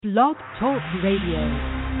Blog Talk Radio.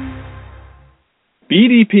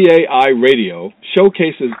 BDPA iRadio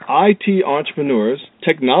showcases IT entrepreneurs,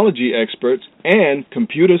 technology experts, and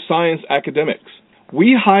computer science academics.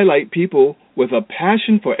 We highlight people with a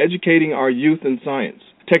passion for educating our youth in science,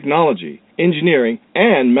 technology, engineering,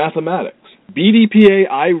 and mathematics. BDPA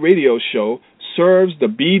iRadio show serves the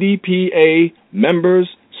BDPA members,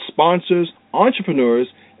 sponsors, entrepreneurs,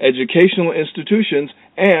 educational institutions,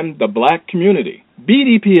 and the Black community.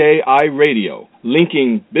 BDPA iRadio,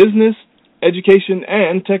 linking business, education,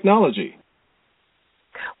 and technology.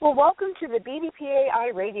 Well, welcome to the BDPA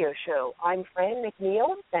iRadio show. I'm Fran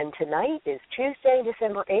McNeil, and tonight is Tuesday,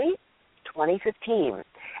 December 8th, 2015.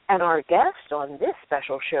 And our guests on this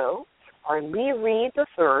special show are Lee Reed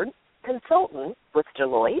III, consultant with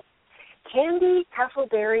Deloitte, Candy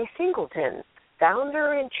Castleberry Singleton,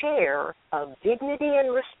 founder and chair of Dignity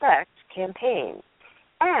and Respect campaign.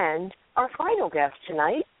 And our final guest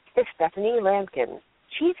tonight is Stephanie Lampkin,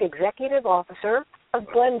 Chief Executive Officer of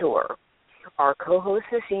Glendor. Our co-hosts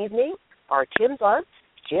this evening are Tim Butts,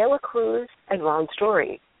 Jayla Cruz, and Ron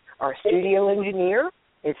Story. Our studio engineer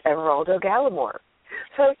is Everaldo Gallimore.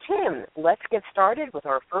 So, Tim, let's get started with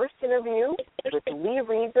our first interview with Lee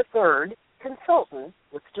Reed III, consultant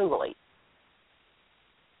with Deloitte.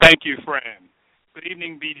 Thank you, Fran. Good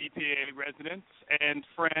evening, BDPA residents and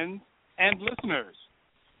friends and listeners.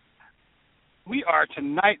 We are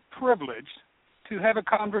tonight privileged to have a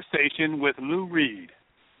conversation with Lou Reed.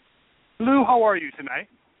 Lou, how are you tonight?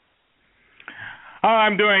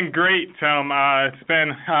 I'm doing great, Tom. It's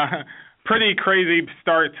been a pretty crazy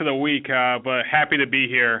start to the week, but happy to be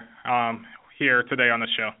here today on the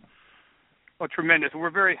show. Well, tremendous.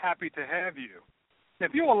 We're very happy to have you. Now,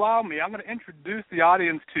 if you'll allow me, I'm going to introduce the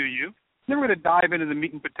audience to you. Then we're going to dive into the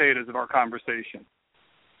meat and potatoes of our conversation.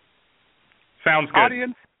 Sounds good.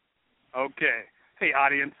 Audience? Okay. Hey,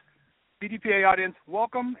 audience. BDPA audience,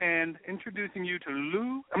 welcome and introducing you to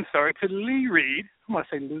Lee Reed. I'm going to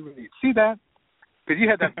say Lou Reed. See that? Because you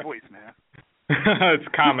had that voice, man. It's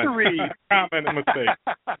common. Mr. Reed. Common mistake.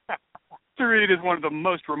 Mr. Reed is one of the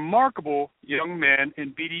most remarkable young men in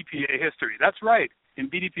BDPA history. That's right, in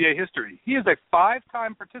BDPA history. He is a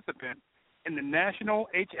 5-time participant in the National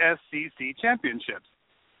HSCC Championships.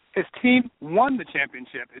 His team won the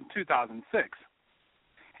championship in 2006.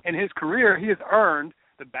 In his career, he has earned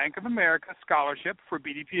the Bank of America Scholarship for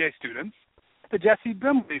BDPA students, the Jesse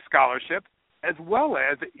Bimley Scholarship, as well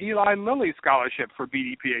as the Eli Lilly Scholarship for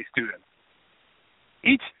BDPA students,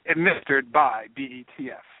 each administered by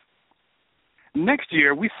BDTF. Next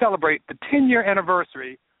year, we celebrate the 10-year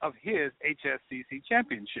anniversary of his HSCC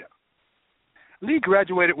championship. Lee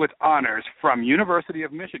graduated with honors from University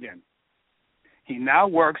of Michigan. He now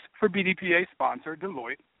works for BDPA sponsor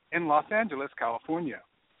Deloitte in Los Angeles, California.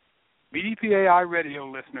 BDPA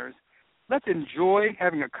iRadio listeners, let's enjoy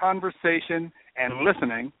having a conversation and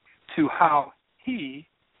listening to how he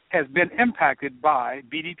has been impacted by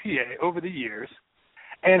BDPA over the years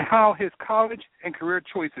and how his college and career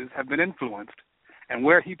choices have been influenced and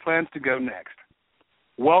where he plans to go next.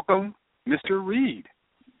 Welcome, Mr. Reed.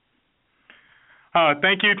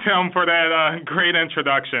 Thank you, Tim, for that great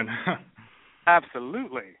introduction.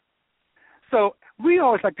 Absolutely. So we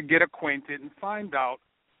always like to get acquainted and find out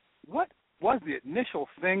what was the initial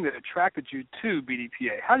thing that attracted you to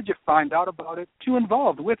BDPA? How did you find out about it? You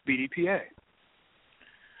involved with BDPA?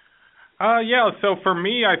 So for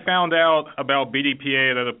me, I found out about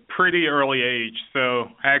BDPA at a pretty early age.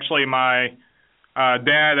 So actually, my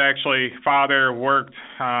father worked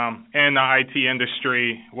in the IT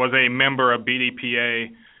industry, was a member of BDPA,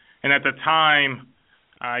 and at the time,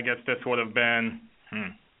 I guess this would have been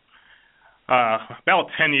about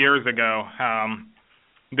 10 years ago,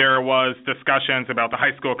 there was discussions about the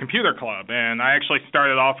high school computer club, and I actually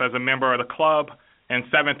started off as a member of the club in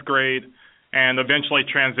 7th grade and eventually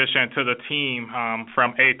transitioned to the team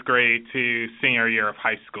from 8th grade to senior year of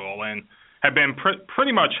high school, and have been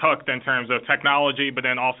pretty much hooked in terms of technology, but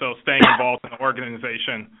then also staying involved in the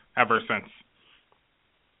organization ever since.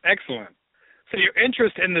 Excellent. So your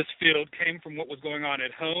interest in this field came from what was going on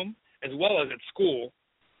at home as well as at school,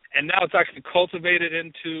 and now it's actually cultivated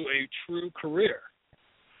into a true career.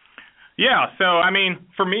 Yeah, so, I mean,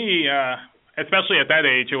 for me, especially at that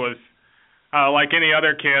age, it was like any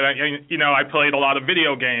other kid. I played a lot of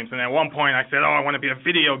video games, and at one point I said, I want to be a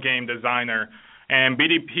video game designer. And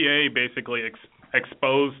BDPA basically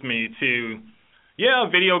exposed me to,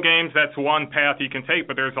 video games, that's one path you can take,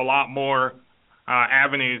 but there's a lot more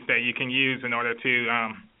avenues that you can use in order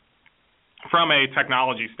to, from a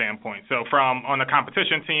technology standpoint. So on the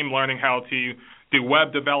competition team, learning how to do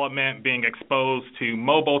web development, being exposed to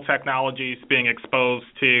mobile technologies, being exposed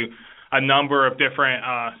to a number of different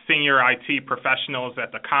senior IT professionals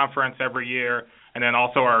at the conference every year, and then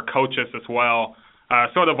also our coaches as well,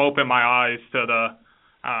 sort of opened my eyes to the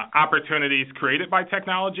opportunities created by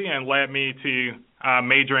technology and led me to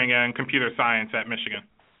majoring in computer science at Michigan.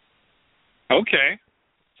 Okay.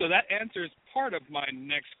 So that answers part of my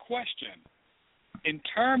next question. In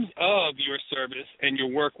terms of your service and your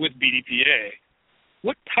work with BDPA,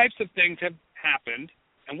 what types of things have happened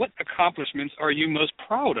and what accomplishments are you most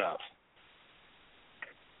proud of?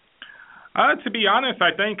 To be honest,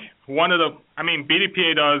 I think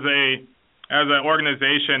BDPA does as an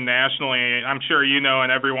organization nationally, I'm sure you know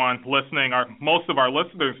and everyone listening, most of our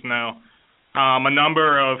listeners know, a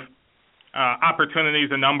number of opportunities,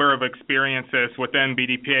 a number of experiences within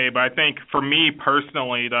BDPA. But I think for me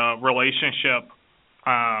personally, the relationships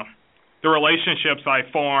I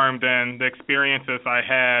formed and the experiences I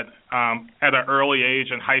had at an early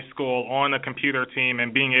age in high school on the computer team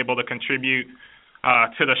and being able to contribute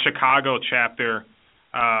to the Chicago chapter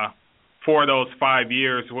for those 5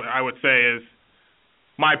 years, I would say is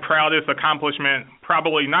my proudest accomplishment,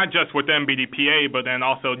 probably not just within BDPA, but then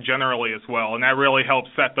also generally as well. And that really helped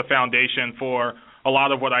set the foundation for a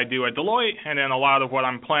lot of what I do at Deloitte and then a lot of what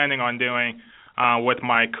I'm planning on doing with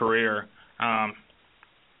my career and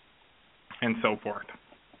so forth.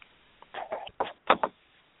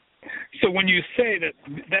 So when you say that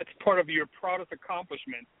that's part of your proudest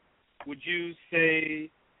accomplishment, would you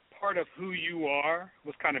say part of who you are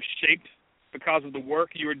was kind of shaped because of the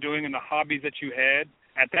work you were doing and the hobbies that you had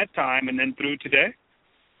at that time and then through today?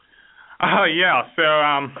 Yeah. So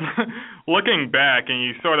looking back and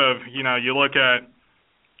you sort of, you look at,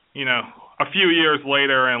 a few years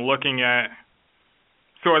later and looking at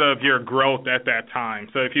sort of your growth at that time.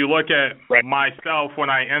 So if you look at myself when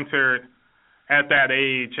I entered at that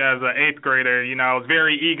age as an 8th grader, I was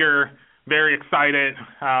very eager, very excited,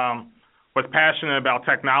 was passionate about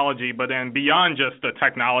technology, but then beyond just the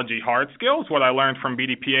technology hard skills, what I learned from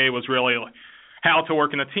BDPA was really how to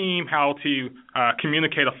work in a team, how to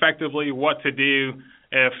communicate effectively, what to do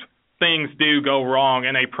if things do go wrong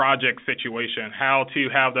in a project situation, how to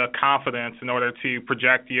have the confidence in order to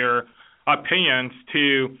project your opinions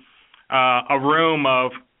to a room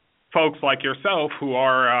of folks like yourself who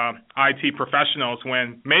are IT professionals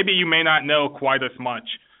when maybe you may not know quite as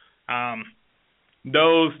much.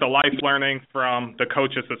 The life learnings from the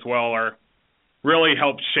coaches as well really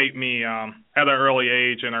helped shape me at an early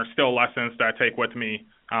age and are still lessons that I take with me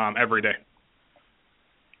every day.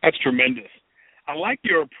 That's tremendous. I like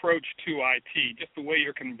your approach to IT, just the way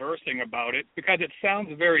you're conversing about it, because it sounds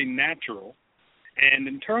very natural. And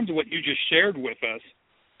in terms of what you just shared with us,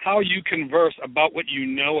 how you converse about what you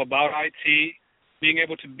know about IT, being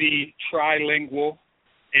able to be trilingual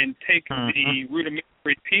and take the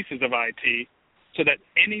rudimentary pieces of IT so that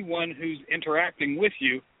anyone who's interacting with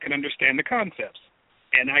you can understand the concepts.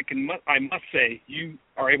 And I must say, you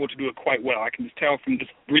are able to do it quite well. I can just tell from this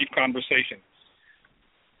brief conversation.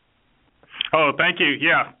 Oh, thank you.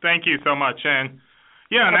 Yeah, thank you so much. And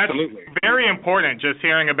yeah, and absolutely. That's very important, just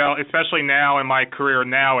hearing about, especially now in my career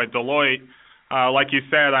now at Deloitte. Like you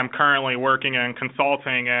said, I'm currently working in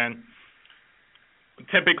consulting, and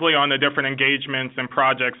typically on the different engagements and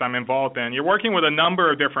projects I'm involved in, you're working with a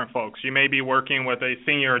number of different folks. You may be working with a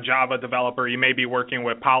senior Java developer. You may be working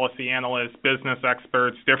with policy analysts, business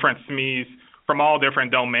experts, different SMEs from all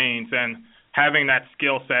different domains. And having that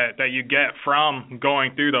skill set that you get from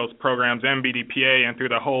going through those programs in BDPA and through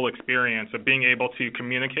the whole experience of being able to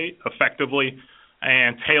communicate effectively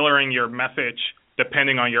and tailoring your message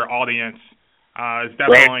depending on your audience is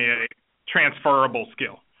definitely a transferable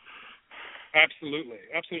skill.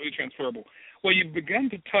 Absolutely transferable. Well, you've begun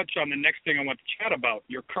to touch on the next thing I want to chat about,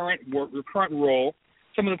 your current work, your current role,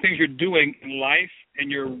 some of the things you're doing in life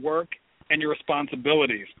and your work and your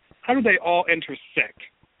responsibilities. How do they all intersect?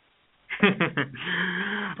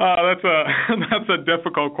 That's a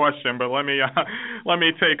difficult question, but let me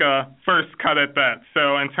take a first cut at that.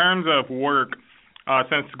 So in terms of work,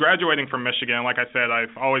 since graduating from Michigan, like I said,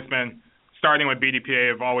 I've always been, starting with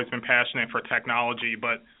BDPA, I've always been passionate for technology,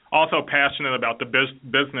 but also passionate about the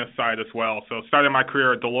business side as well. So started my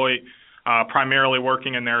career at Deloitte, primarily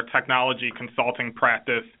working in their technology consulting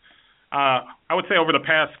practice. I would say over the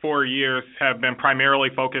past 4 years have been primarily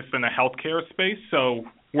focused in the healthcare space, so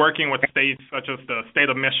working with states such as the state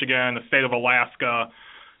of Michigan, the state of Alaska.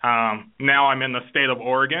 Now I'm in the state of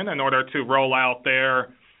Oregon in order to roll out their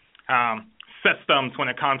systems when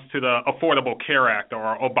it comes to the Affordable Care Act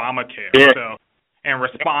or Obamacare. Sure. So in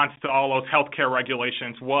response to all those healthcare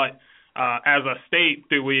regulations, what as a state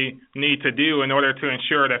do we need to do in order to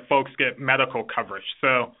ensure that folks get medical coverage.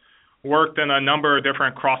 So worked in a number of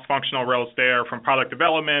different cross-functional roles there, from product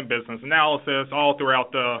development, business analysis, all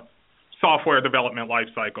throughout the software development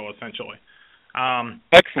lifecycle, essentially.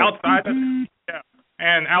 Excellent.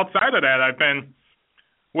 Outside of that, I've been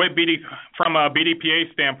with from a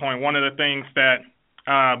BDPA standpoint. One of the things that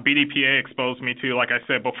BDPA exposed me to, like I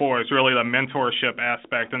said before, is really the mentorship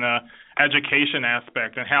aspect and the education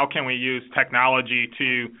aspect, and how can we use technology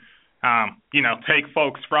to take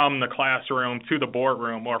folks from the classroom to the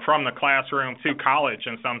boardroom, or from the classroom to college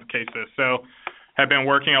in some cases. So have been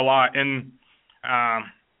working a lot in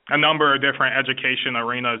a number of different education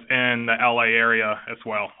arenas in the LA area as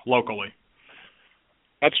well, locally.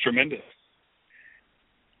 That's tremendous.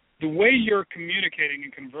 The way you're communicating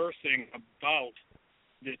and conversing about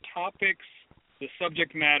the topics, the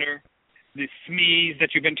subject matter, the SMEs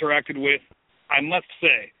that you've interacted with, I must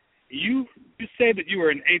say, you say that you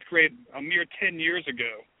were in 8th grade a mere 10 years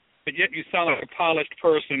ago, but yet you sound like a polished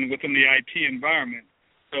person within the IT environment.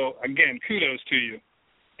 So, again, kudos to you.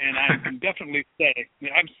 And I can definitely say,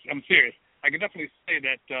 I'm serious, I can definitely say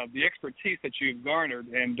that the expertise that you've garnered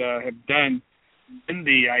and have done in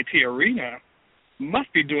the IT arena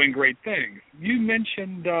must be doing great things. You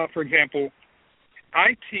mentioned, for example,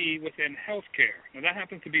 IT within healthcare. Now, that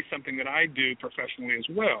happens to be something that I do professionally as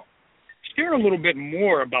well. Share a little bit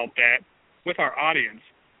more about that with our audience,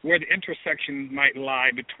 where the intersection might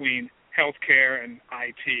lie between healthcare and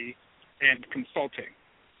IT and consulting.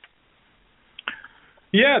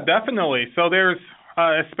 Yeah, definitely. So there's,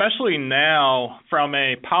 especially now, from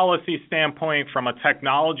a policy standpoint, from a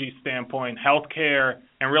technology standpoint, healthcare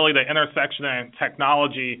and really the intersection in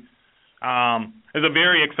technology is a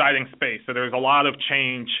very exciting space. So there's a lot of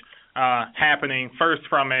change happening, first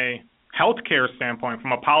from a healthcare standpoint,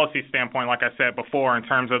 from a policy standpoint, like I said before, in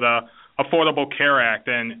terms of the Affordable Care Act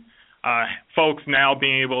and folks now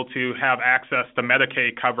being able to have access to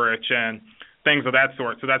Medicaid coverage and things of that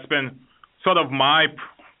sort. So that's been sort of my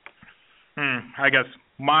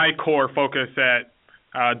core focus at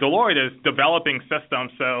Deloitte, is developing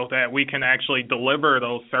systems so that we can actually deliver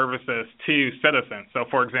those services to citizens. So,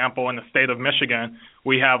 for example, in the state of Michigan,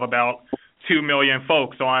 we have about 2 million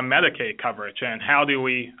folks on Medicaid coverage, and how do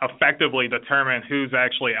we effectively determine who's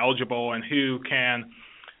actually eligible and who can,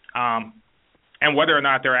 and whether or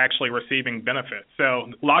not they're actually receiving benefits.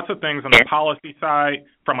 So lots of things on the policy side.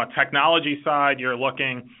 From a technology side, you're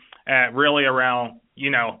looking at really around,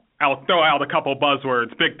 I'll throw out a couple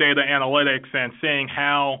buzzwords, big data analytics, and seeing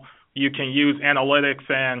how you can use analytics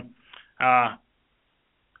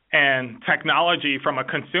and technology from a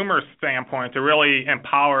consumer standpoint to really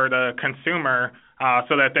empower the consumer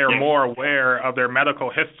so that they're more aware of their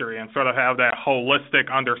medical history and sort of have that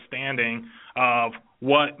holistic understanding of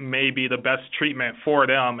what may be the best treatment for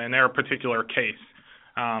them in their particular case.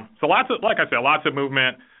 So lots of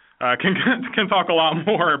movement. Can talk a lot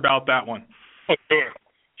more about that one. Oh,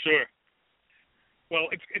 sure. Well,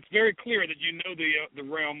 it's very clear that you know the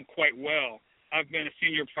realm quite well. I've been a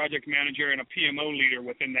senior project manager and a PMO leader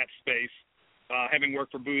within that space, having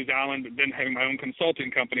worked for Booz Allen, but then having my own consulting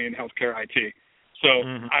company in healthcare IT. So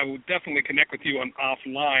I will definitely connect with you on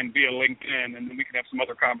offline via LinkedIn, and then we can have some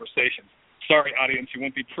other conversations. Sorry, audience, you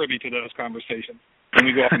won't be privy to those conversations when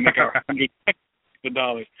we go off and make our $100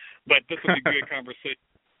 dollars. But this will be good conversation.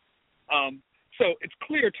 So it's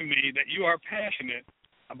clear to me that you are passionate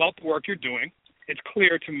about the work you're doing. It's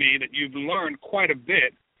clear to me that you've learned quite a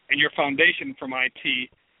bit in your foundation from IT,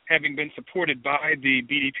 having been supported by the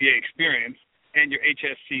BDPA experience and your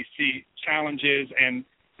HSCC challenges and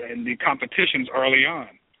the competitions early on.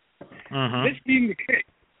 This being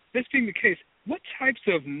the case, what types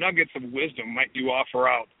of nuggets of wisdom might you offer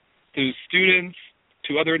out to students,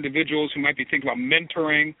 to other individuals who might be thinking about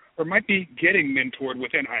mentoring or might be getting mentored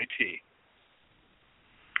within IT?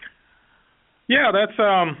 Yeah, that's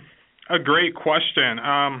a great question.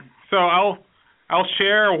 So I'll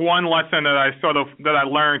share one lesson that I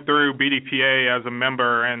learned through BDPA as a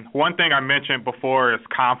member, and one thing I mentioned before is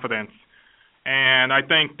confidence. And I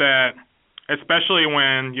think that especially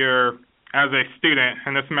when you're as a student,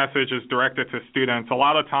 and this message is directed to students, a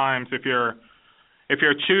lot of times if you're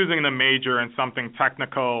choosing to major in something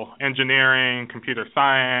technical, engineering, computer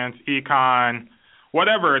science, econ,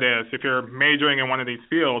 whatever it is, if you're majoring in one of these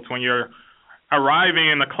fields, when you're arriving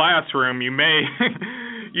in the classroom, you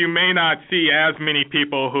may not see as many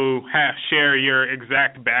people who share your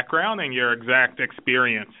exact background and your exact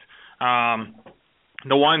experience.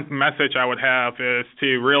 The one message I would have is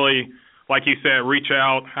to really, like you said, reach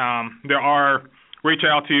out. There are reach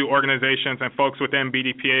out to organizations and folks within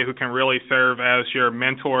BDPA who can really serve as your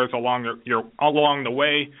mentors along the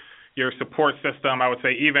way, your support system. I would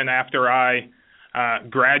say even after I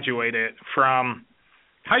graduated from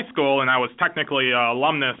high school and I was technically an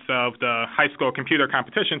alumnus of the high school computer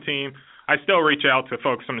competition team, I still reach out to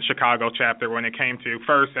folks from the Chicago chapter when it came to,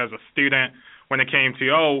 first as a student, when it came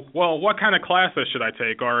to, what kind of classes should I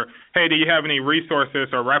take? Or, hey, do you have any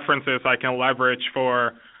resources or references I can leverage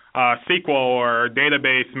for SQL or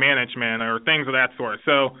database management or things of that sort?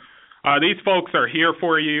 So these folks are here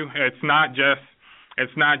for you. It's not just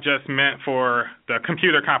meant for the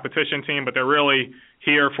computer competition team, but they're really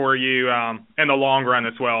here for you in the long run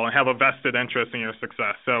as well and have a vested interest in your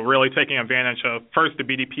success. So really taking advantage of, first, the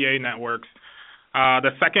BDPA networks.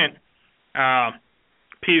 The second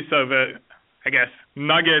piece of it, I guess,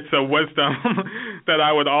 nuggets of wisdom that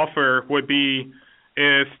I would offer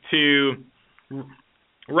is to,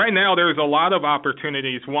 right now there's a lot of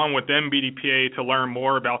opportunities, one within BDPA to learn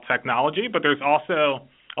more about technology, but there's also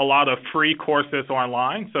a lot of free courses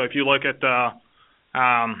online. So if you look at the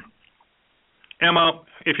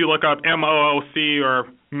if you look up MOOC or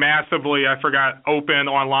massively, open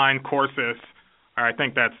online courses, I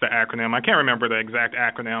think that's the acronym. I can't remember the exact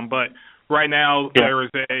acronym, but right now there is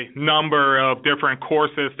a number of different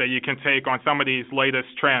courses that you can take on some of these latest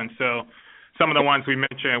trends. So some of the ones we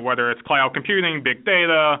mentioned, whether it's cloud computing, big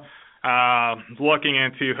data, looking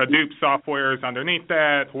into Hadoop softwares underneath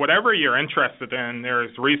that, whatever you're interested in,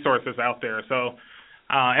 there's resources out there. So,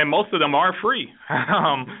 and most of them are free.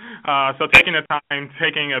 So taking the time,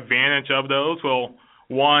 taking advantage of those will,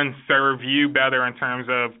 one, serve you better in terms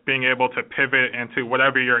of being able to pivot into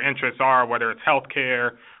whatever your interests are, whether it's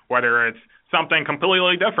healthcare, whether it's something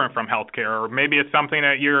completely different from healthcare, or maybe it's something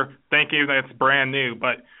that you're thinking that's brand new,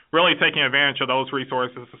 but really taking advantage of those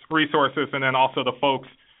resources, and then also the folks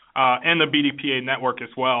in the BDPA network as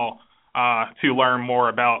well to learn more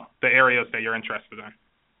about the areas that you're interested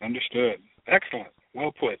in. Understood. Excellent.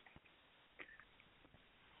 Well put.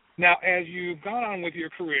 Now, as you've gone on with your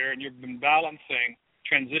career and you've been balancing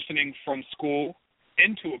transitioning from school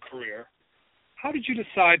into a career, how did you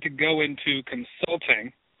decide to go into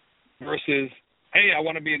consulting versus, hey, I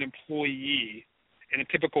want to be an employee in a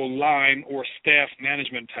typical line or staff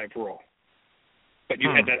management type role, but you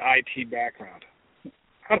had that IT background?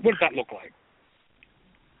 What did that look like?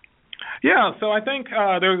 Yeah, so I think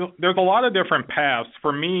there's a lot of different paths.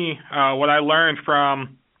 For me, what I learned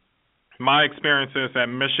from my experiences at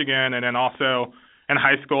Michigan and then also in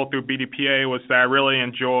high school through BDPA was that I really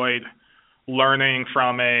enjoyed learning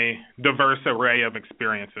from a diverse array of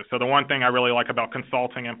experiences. So the one thing I really like about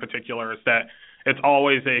consulting in particular is that it's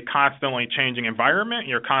always a constantly changing environment.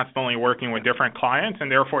 You're constantly working with different clients,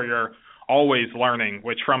 and therefore you're always learning,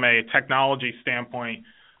 which from a technology standpoint,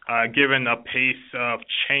 given the pace of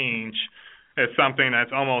change, is something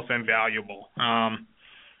that's almost invaluable. Not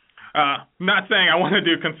saying I want to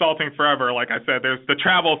do consulting forever. Like I said, there's the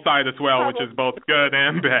travel side as well, which is both good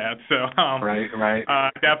and bad. So right.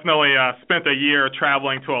 Definitely spent a year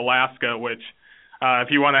traveling to Alaska, which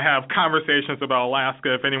if you want to have conversations about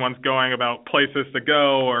Alaska, if anyone's going about places to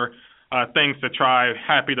go or things to try,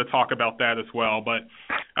 happy to talk about that as well. But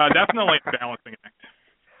definitely a balancing act.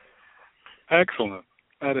 Excellent.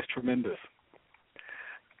 That is tremendous.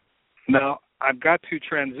 Now, I've got to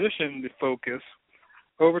transition the focus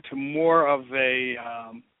over to more of a,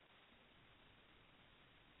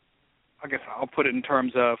 I guess I'll put it in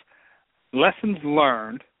terms of lessons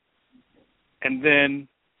learned, and then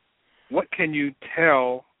what can you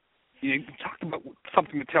tell, you talked about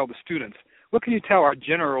something to tell the students. What can you tell our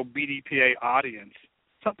general BDPA audience,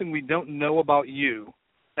 something we don't know about you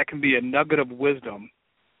that can be a nugget of wisdom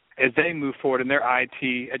as they move forward in their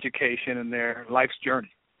IT education and their life's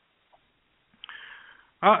journey?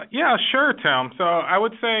 Yeah, sure, Tim. So I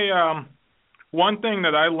would say one thing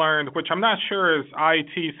that I learned, which I'm not sure is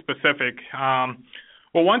IT specific,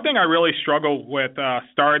 well, one thing I really struggled with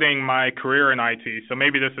starting my career in IT, so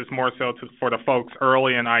maybe this is more so for the folks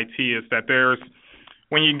early in IT, is that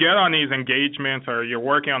when you get on these engagements or you're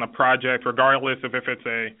working on a project, regardless of if it's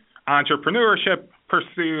a entrepreneurship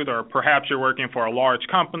pursuit or perhaps you're working for a large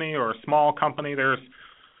company or a small company,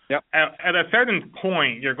 at a certain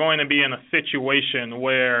point, you're going to be in a situation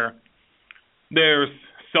where there's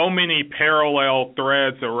so many parallel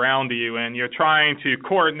threads around you, and you're trying to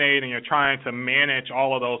coordinate and you're trying to manage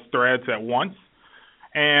all of those threads at once.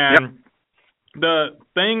 And the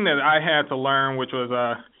thing that I had to learn, which was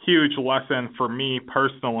a huge lesson for me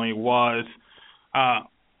personally, was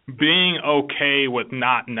being okay with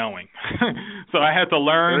not knowing. So I had to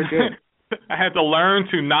learn. I had to learn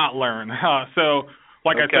to not learn. So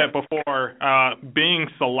like I said before, being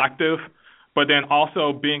selective, but then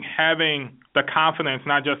also having the confidence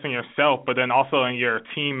not just in yourself, but then also in your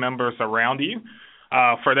team members around you,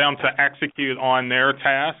 for them to execute on their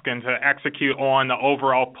task and to execute on the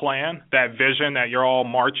overall plan, that vision that you're all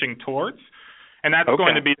marching towards. And that's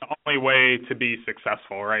going to be the only way to be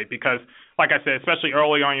successful, right? Because, like I said, especially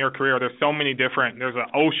early on in your career, there's an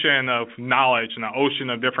ocean of knowledge and an ocean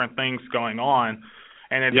of different things going on.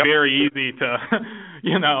 And it's very easy to,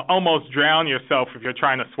 almost drown yourself if you're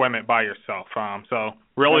trying to swim it by yourself. So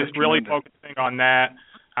really focusing on that.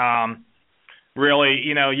 Really,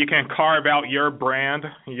 you can carve out your brand,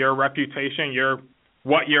 your reputation,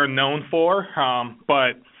 what you're known for,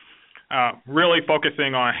 but really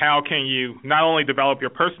focusing on how can you not only develop your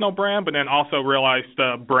personal brand, but then also realize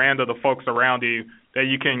the brand of the folks around you that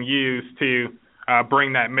you can use to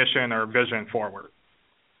bring that mission or vision forward.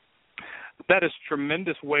 That is a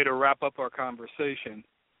tremendous way to wrap up our conversation.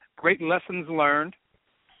 Great lessons learned,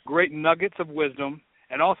 great nuggets of wisdom,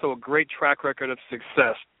 and also a great track record of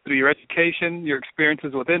success through your education, your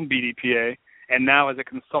experiences within BDPA, and now as a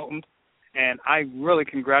consultant. And I really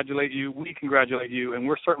congratulate you. We congratulate you, and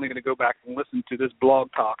we're certainly going to go back and listen to this blog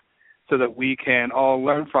talk so that we can all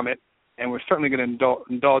learn from it, and we're certainly going to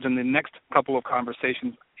indulge in the next couple of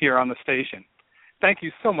conversations here on the station. Thank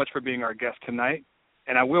you so much for being our guest tonight,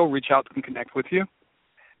 and I will reach out and connect with you.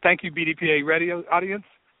 Thank you, BDPA radio audience,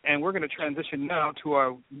 and we're going to transition now to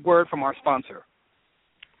a word from our sponsor.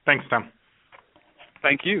 Thanks, Tom.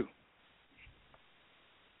 Thank you.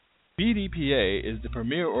 BDPA is the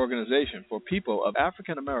premier organization for people of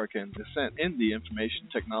African American descent in the information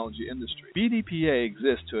technology industry. BDPA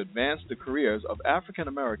exists to advance the careers of African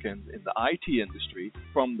Americans in the IT industry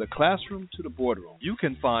from the classroom to the boardroom. You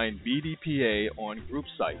can find BDPA on group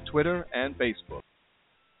site, Twitter, and Facebook.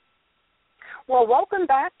 Well, welcome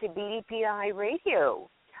back to BDPA Radio.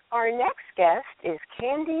 Our next guest is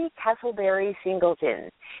Candy Castleberry Singleton.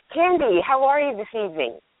 Candy, how are you this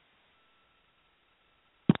evening?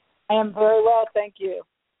 I am very well, thank you.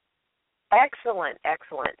 Excellent,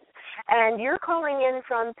 excellent. And you're calling in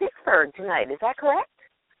from Pittsburgh tonight, is that correct?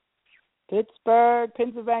 Pittsburgh,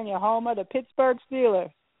 Pennsylvania, home of the Pittsburgh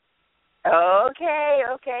Steelers.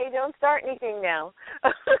 Okay, don't start anything now.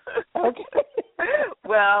 Okay.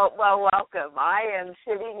 Well, welcome. I am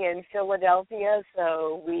sitting in Philadelphia,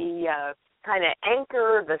 so we kind of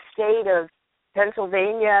anchor the state of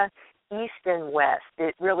Pennsylvania east and west.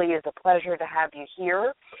 It really is a pleasure to have you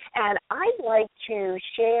here. And I'd like to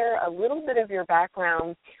share a little bit of your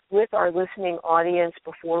background with our listening audience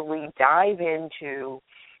before we dive into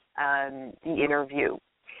the interview.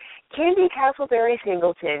 Candy Castleberry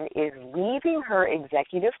Singleton is leaving her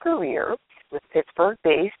executive career with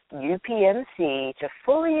Pittsburgh-based UPMC to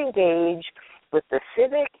fully engage with the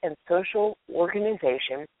civic and social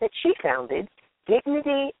organization that she founded,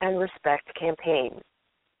 Dignity and Respect Campaign.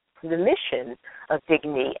 The mission of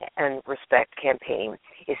Dignity and Respect Campaign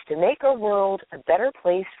is to make our world a better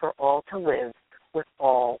place for all to live with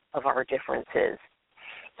all of our differences.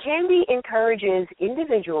 Candy encourages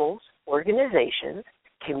individuals, organizations,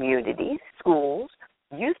 communities, schools,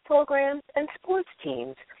 youth programs, and sports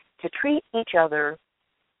teams to treat each other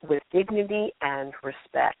with dignity and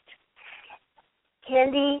respect.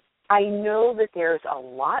 Candy, I know that there's a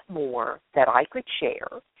lot more that I could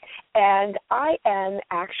share, and I am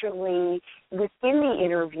actually, within the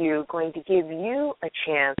interview, going to give you a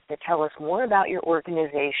chance to tell us more about your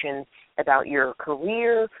organization, about your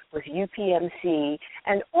career with UPMC,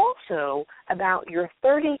 and also about your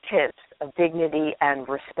 30 tips of dignity and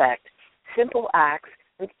respect, simple acts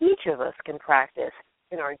that each of us can practice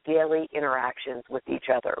in our daily interactions with each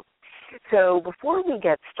other. So before we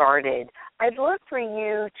get started, I'd love for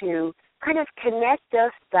you to kind of connect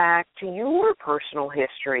us back to your personal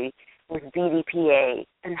history with BDPA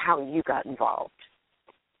and how you got involved.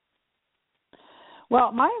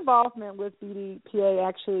 Well, my involvement with BDPA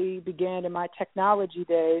actually began in my technology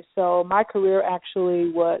days. So my career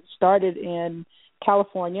actually started in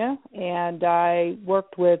California, and I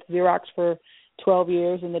worked with Xerox for 12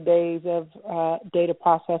 years in the days of data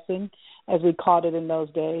processing, as we called it in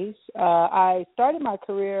those days. I started my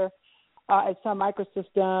career at Sun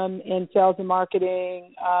Microsystem in sales and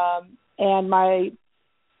marketing, and my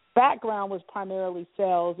background was primarily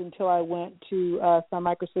sales until I went to Sun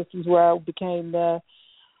Microsystems, where I became the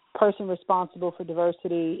person responsible for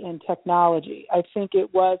diversity in technology. I think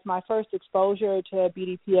it was my first exposure to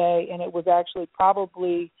BDPA, and it was actually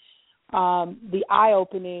probably the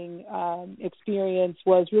eye-opening experience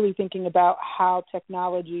was really thinking about how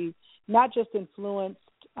technology not just influenced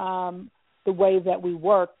the way that we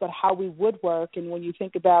work, but how we would work. And when you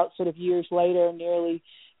think about sort of years later, nearly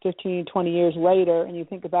 15, 20 years later, and you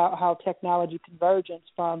think about how technology convergence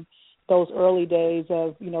from those early days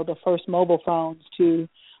of, the first mobile phones to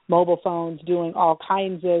mobile phones doing all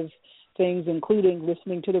kinds of things, including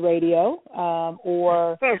listening to the radio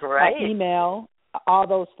or email, all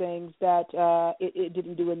those things that it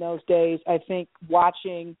didn't do in those days. I think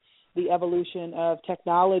watching the evolution of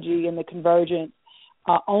technology and the convergence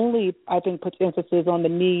only, I think, puts emphasis on the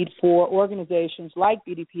need for organizations like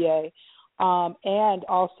BDPA and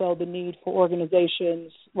also the need for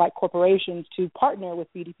organizations like corporations to partner with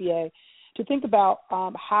BDPA to think about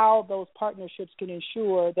how those partnerships can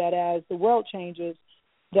ensure that as the world changes,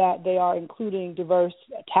 that they are including diverse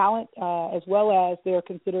talent as well as they're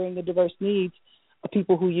considering the diverse needs of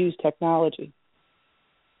people who use technology.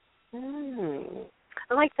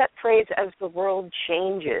 I like that phrase, as the world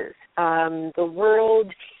changes. The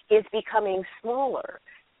world is becoming smaller.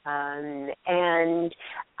 And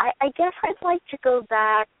I guess I'd like to go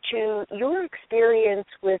back to your experience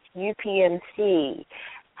with UPMC.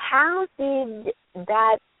 How did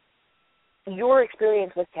your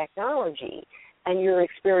experience with technology and your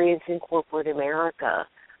experience in corporate America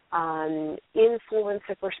influence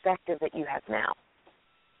the perspective that you have now?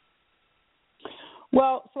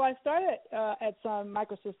 Well, so I started at Sun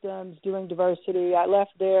Microsystems doing diversity. I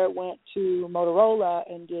left there, went to Motorola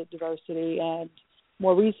and did diversity, and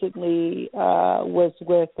more recently was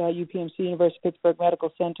with UPMC, University of Pittsburgh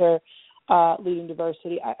Medical Center, leading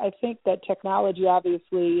diversity. I think that technology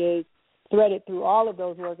obviously is threaded through all of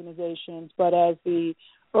those organizations, but as the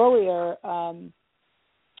earlier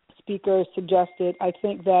speakers suggested, I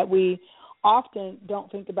think that we often don't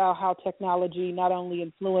think about how technology not only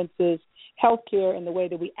influences healthcare and the way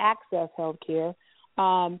that we access healthcare,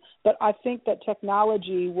 but I think that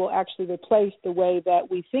technology will actually replace the way that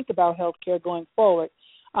we think about healthcare going forward.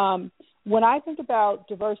 When I think about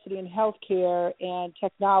diversity in healthcare and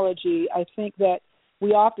technology, I think that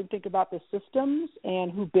we often think about the systems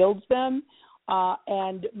and who builds them,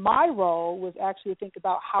 and my role was actually to think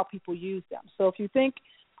about how people use them. So if you think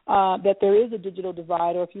that there is a digital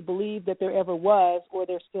divide, or if you believe that there ever was or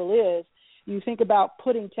there still is, you think about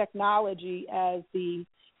putting technology as the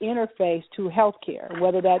interface to healthcare,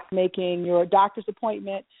 whether that's making your doctor's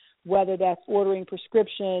appointment, whether that's ordering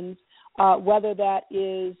prescriptions, whether that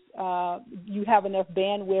is you have enough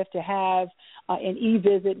bandwidth to have an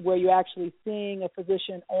e-visit where you're actually seeing a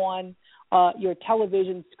physician on your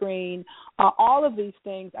television screen. All of these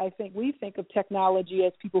things, I think we think of technology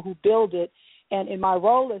as people who build it. And in my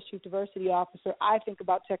role as Chief Diversity Officer, I think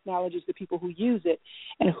about technology as the people who use it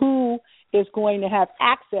and who is going to have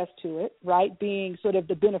access to it, right, being sort of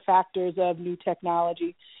the benefactors of new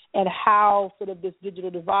technology, and how sort of this digital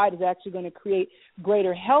divide is actually going to create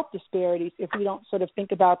greater health disparities if we don't sort of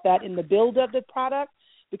think about that in the build of the product.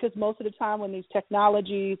 Because most of the time when these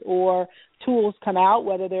technologies or tools come out,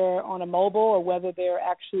 whether they're on a mobile or whether they're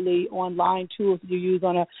actually online tools you use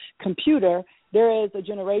on a computer, there is a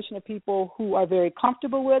generation of people who are very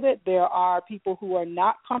comfortable with it. There are people who are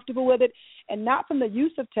not comfortable with it, and not from the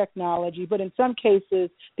use of technology, but in some cases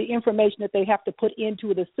the information that they have to put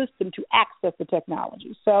into the system to access the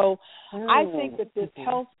technology. So I think that this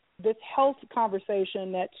health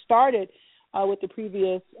conversation that started with the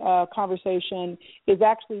previous conversation is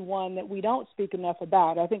actually one that we don't speak enough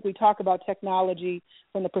about. I think we talk about technology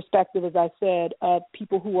from the perspective, as I said, of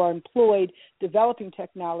people who are employed developing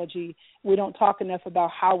technology. We don't talk enough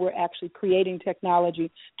about how we're actually creating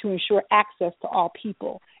technology to ensure access to all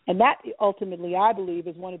people. And that ultimately, I believe,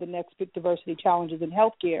 is one of the next big diversity challenges in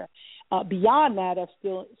healthcare. Beyond that, of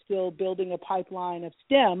still building a pipeline of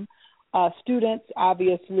STEM, students,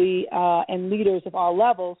 obviously, and leaders of all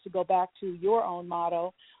levels, to go back to your own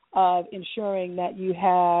motto of ensuring that you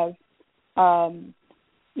have,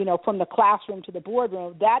 from the classroom to the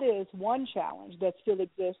boardroom. That is one challenge that still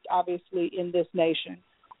exists, obviously, in this nation.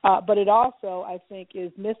 But it also, I think,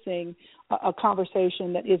 is missing a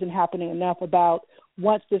conversation that isn't happening enough about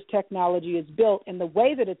once this technology is built and the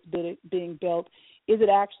way that it's being built. Is it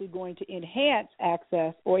actually going to enhance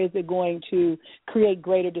access, or is it going to create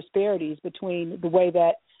greater disparities between the way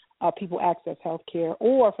that people access healthcare,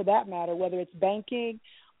 or, for that matter, whether it's banking,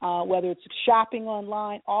 whether it's shopping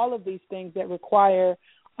online? All of these things that require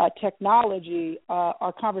technology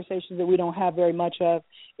are conversations that we don't have very much of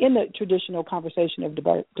in the traditional conversation of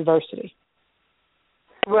diversity.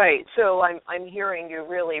 Right. So I'm hearing you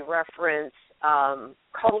really reference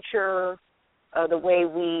culture, the way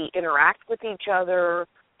we interact with each other,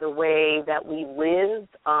 the way that we live,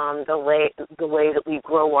 the way that we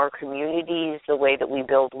grow our communities, the way that we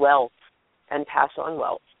build wealth and pass on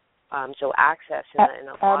wealth. So access in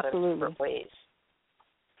a lot of Absolutely. different ways.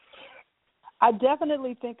 I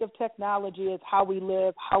definitely think of technology as how we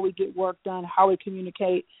live, how we get work done, how we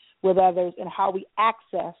communicate with others, and how we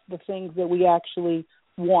access the things that we actually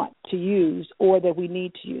want to use or that we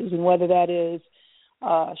need to use, and whether that is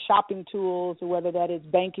shopping tools or whether that is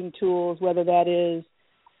banking tools, whether that is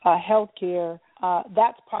healthcare.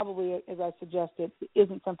 That's probably, as I suggested,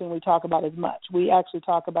 isn't something we talk about as much. We actually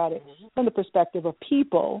talk about it from the perspective of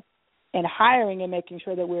people and hiring and making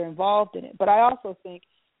sure that we're involved in it. But I also think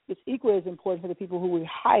it's equally as important for the people who we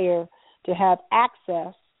hire to have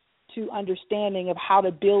access to understanding of how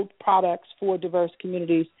to build products for diverse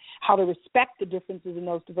communities, how to respect the differences in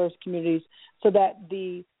those diverse communities so that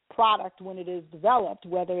the product, when it is developed,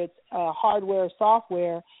 whether it's hardware or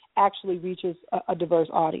software, actually reaches a diverse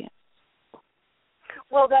audience.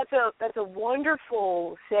 Well, that's a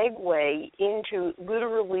wonderful segue into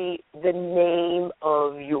literally the name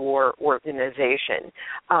of your organization.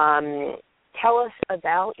 Tell us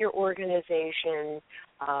about your organization,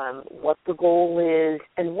 what the goal is,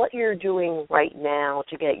 and what you're doing right now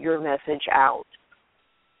to get your message out.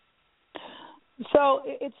 So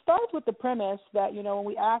it starts with the premise that, when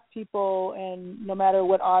we ask people, and no matter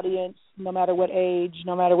what audience, no matter what age,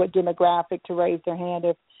 no matter what demographic, to raise their hand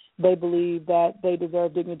if they believe that they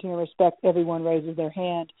deserve dignity and respect, everyone raises their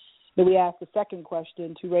hand. Then we ask the second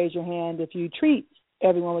question, to raise your hand if you treat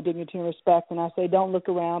everyone with dignity and respect. And I say, don't look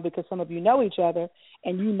around, because some of you know each other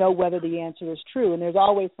and you know whether the answer is true. And there's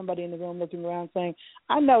always somebody in the room looking around saying,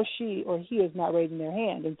 I know she or he is not raising their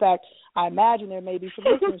hand. In fact, I imagine there may be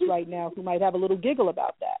some listeners right now who might have a little giggle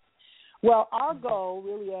about that. Well, our goal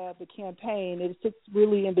really of the campaign is sits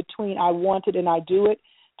really in between I want it and I do it,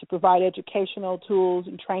 to provide educational tools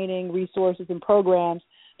and training, resources and programs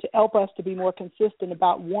to help us to be more consistent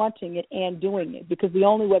about wanting it and doing it, because the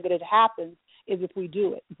only way that it happens is if we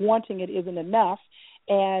do it. Wanting it isn't enough,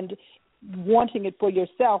 and wanting it for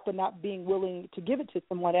yourself but not being willing to give it to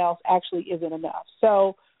someone else actually isn't enough.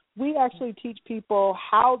 So we actually teach people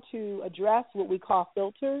how to address what we call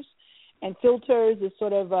filters, and filters is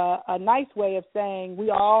sort of a nice way of saying we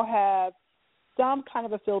all have some kind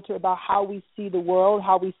of a filter about how we see the world,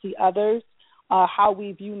 how we see others, how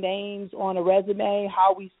we view names on a resume,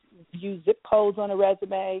 how we view zip codes on a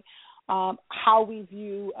resume, how we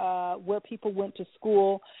view where people went to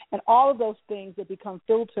school, and all of those things that become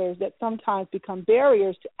filters that sometimes become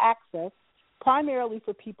barriers to access, primarily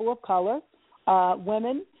for people of color,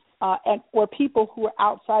 women, or people who are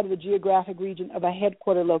outside of the geographic region of a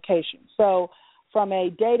headquarter location. So from a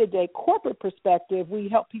day-to-day corporate perspective, we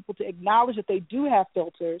help people to acknowledge that they do have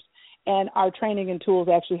filters, and our training and tools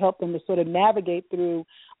actually help them to sort of navigate through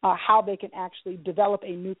how they can actually develop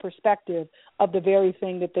a new perspective of the very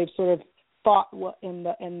thing that they've sort of thought in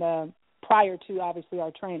the prior to, obviously,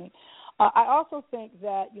 our training. I also think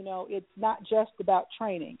that, it's not just about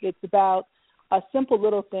training. It's about simple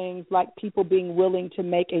little things like people being willing to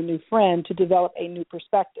make a new friend to develop a new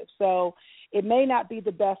perspective. So it may not be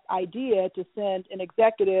the best idea to send an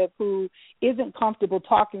executive who isn't comfortable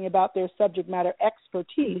talking about their subject matter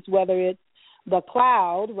expertise, whether it's the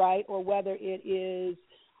cloud, right, or whether it is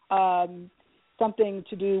something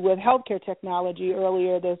to do with healthcare technology.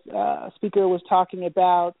 Earlier, this speaker was talking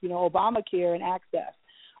about, Obamacare and access,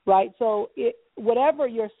 right? So whatever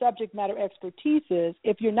your subject matter expertise is,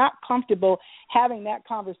 if you're not comfortable having that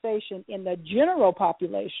conversation in the general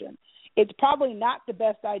population, it's probably not the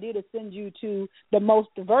best idea to send you to the most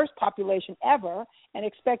diverse population ever and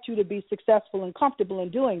expect you to be successful and comfortable in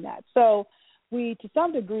doing that. So we, to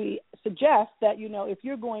some degree, suggest that, if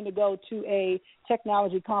you're going to go to a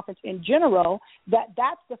technology conference in general,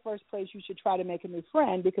 that's the first place you should try to make a new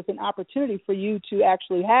friend, because an opportunity for you to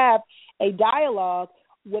actually have a dialogue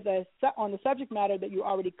on the subject matter that you're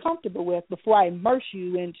already comfortable with before I immerse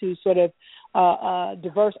you into sort of a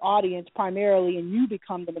diverse audience primarily and you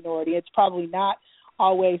become the minority. It's probably not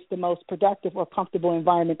always the most productive or comfortable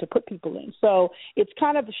environment to put people in. So it's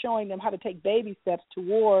kind of showing them how to take baby steps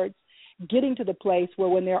towards getting to the place where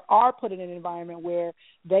when they are put in an environment where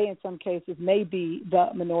they in some cases may be the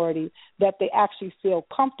minority, that they actually feel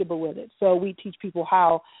comfortable with it. So we teach people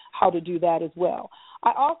how to do that as well.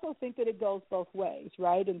 I also think that it goes both ways,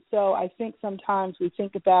 right? And so I think sometimes we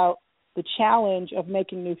think about the challenge of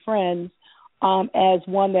making new friends as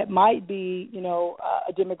one that might be,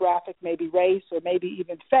 a demographic, maybe race or maybe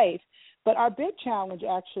even faith. But our big challenge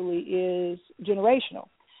actually is generational.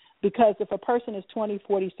 Because if a person is 20,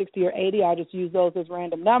 40, 60, or 80, I'll just use those as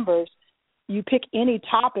random numbers, you pick any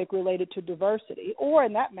topic related to diversity or,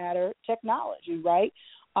 in that matter, technology, right?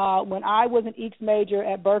 When I was an EECS major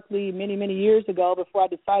at Berkeley many, many years ago, before I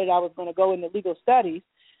decided I was going to go into legal studies,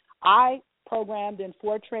 I programmed in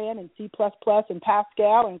Fortran and C++ and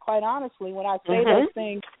Pascal, and quite honestly, when I say those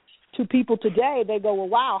things to people today, they go, well,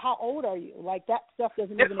 wow, how old are you? Like, that stuff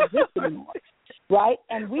doesn't even exist anymore, right?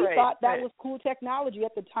 And we thought that was cool technology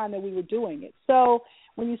at the time that we were doing it. So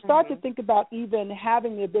when you start to think about even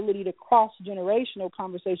having the ability to cross-generational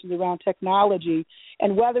conversations around technology,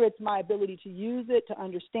 and whether it's my ability to use it, to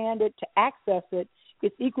understand it, to access it,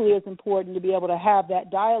 it's equally as important to be able to have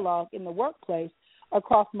that dialogue in the workplace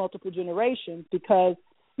across multiple generations, because,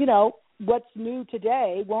 you know, what's new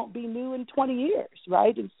today won't be new in 20 years,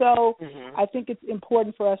 right? And so I think it's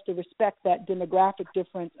important for us to respect that demographic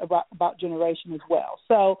difference about generation as well.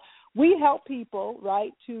 So we help people,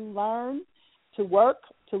 right, to learn, to work,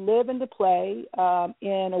 to live, and to play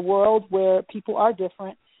in a world where people are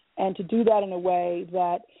different, and to do that in a way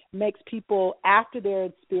that makes people, after their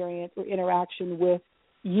experience or interaction with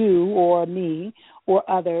you or me or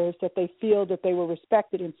others, that they feel that they were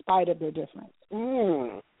respected in spite of their difference.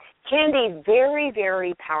 Candy, very,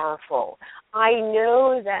 very powerful. I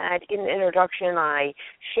know that in the introduction I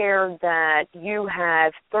shared that you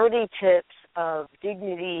have 30 tips of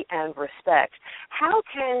dignity and respect. How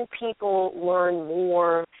can people learn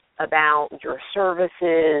more about your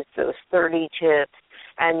services, those 30 tips,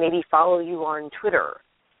 and maybe follow you on Twitter?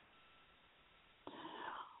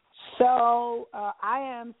 So I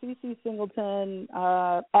am CC Singleton,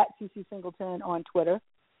 at CC Singleton on Twitter.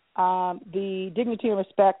 The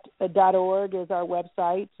dignityandrespect.org is our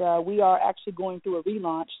website. We are actually going through a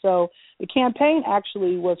relaunch. So the campaign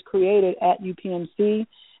actually was created at UPMC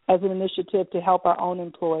as an initiative to help our own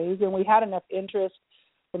employees, and we had enough interest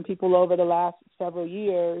from people over the last several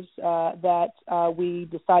years that we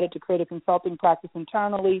decided to create a consulting practice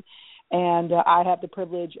internally. And I have the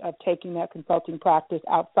privilege of taking that consulting practice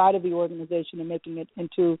outside of the organization and making it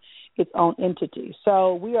into its own entity.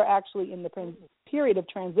 So we are actually in the period of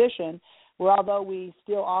transition where, although we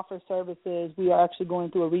still offer services, we are actually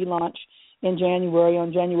going through a relaunch in January.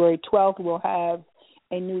 On January 12th, we'll have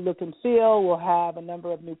a new look and feel. We'll have a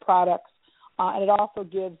number of new products. And it also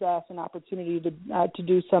gives us an opportunity to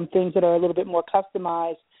do some things that are a little bit more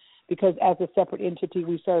customized, because as a separate entity,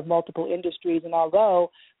 we serve multiple industries. And although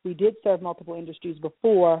we did serve multiple industries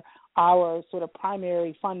before, our sort of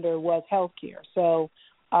primary funder was healthcare. So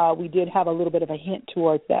we did have a little bit of a hint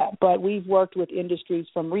towards that. But we've worked with industries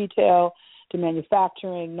from retail to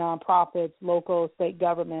manufacturing, nonprofits, local, state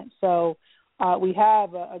government. So we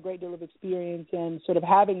have a great deal of experience in sort of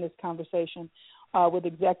having this conversation with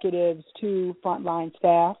executives to frontline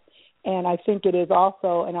staff. And I think it is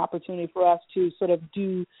also an opportunity for us to sort of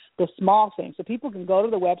do the small things. So people can go to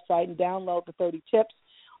the website and download the 30 tips,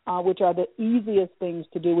 which are the easiest things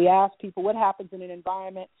to do. We ask people what happens in an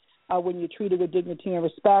environment when you're treated with dignity and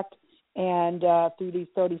respect. And through these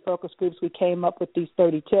 30 focus groups, we came up with these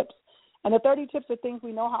 30 tips. And the 30 tips are things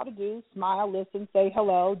we know how to do: smile, listen, say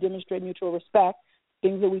hello, demonstrate mutual respect,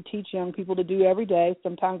 things that we teach young people to do every day,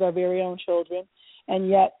 sometimes our very own children. And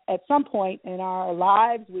yet at some point in our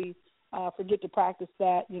lives, we forget to practice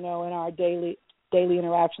that, you know, in our daily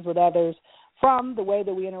interactions with others, from the way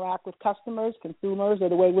that we interact with customers, consumers, or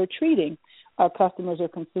the way we're treating customers or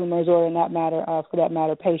consumers, or in that matter, for that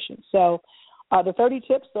matter, patients. So the 30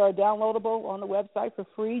 tips are downloadable on the website for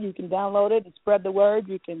free. You can download it and spread the word.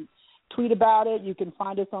 You can tweet about it. You can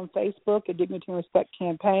find us on Facebook at Dignity and Respect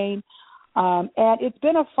Campaign. And it's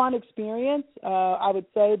been a fun experience. I would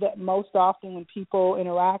say that most often when people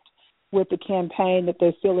interact with the campaign, that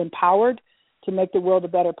they feel empowered to make the world a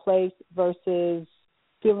better place versus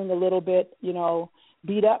feeling a little bit, you know,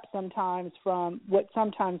 beat up sometimes from what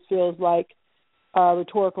sometimes feels like a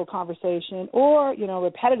rhetorical conversation or, you know,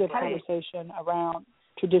 repetitive conversation around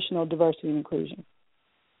traditional diversity and inclusion.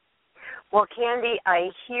 Well, Candy,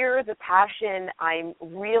 I hear the passion. I'm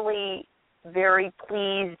really very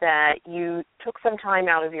pleased that you took some time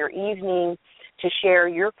out of your evening to share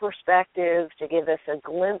your perspective, to give us a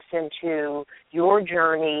glimpse into your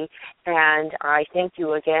journey. And I thank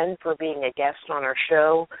you again for being a guest on our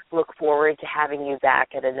show. Look forward to having you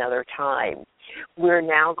back at another time. We're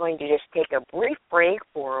now going to just take a brief break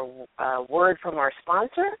for a word from our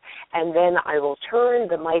sponsor, and then I will turn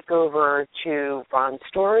the mic over to Ron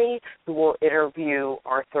Story, who will interview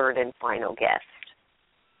our third and final guest.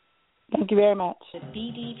 Thank you very much. The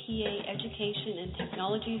BDPA Education and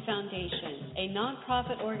Technology Foundation, a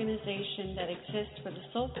nonprofit organization that exists for the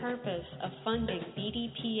sole purpose of funding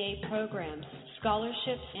BDPA programs,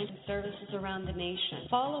 scholarships, and services around the nation.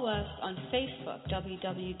 Follow us on Facebook,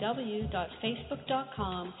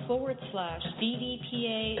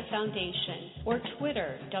 www.facebook.com/BDPA Foundation, or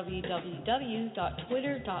Twitter,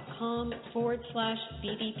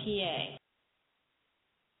 www.twitter.com/BDPA.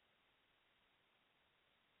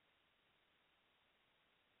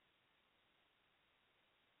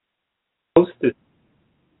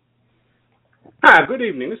 Hi, good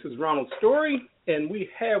evening. This is Ronald Story, and we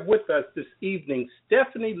have with us this evening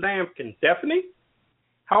Stephanie Lampkin. Stephanie,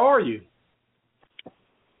 how are you?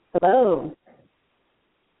 Hello.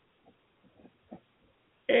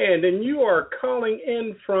 And then you are calling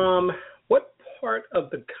in from what part of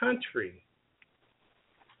the country?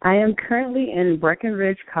 I am currently in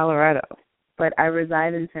Breckenridge, Colorado, but I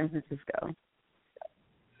reside in San Francisco.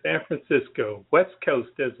 San Francisco, West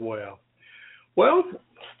Coast as well. Well,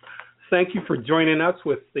 thank you for joining us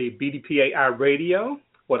with the BDPA iRadio.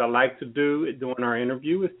 What I like to do during our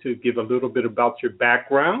interview is to give a little bit about your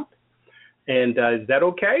background. And is that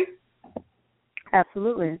okay?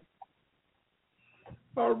 Absolutely.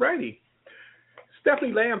 All righty.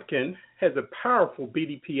 Stephanie Lampkin has a powerful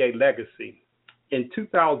BDPA legacy. In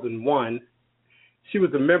 2001, she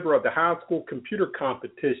was a member of the high school computer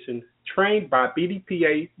competition trained by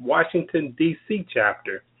BDPA Washington, D.C.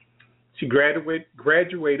 chapter. She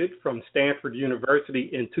graduated from Stanford University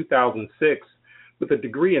in 2006 with a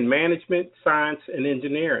degree in management, science, and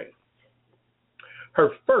engineering. Her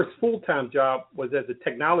first full-time job was as a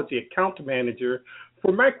technology account manager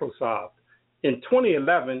for Microsoft. In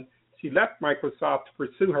 2011, she left Microsoft to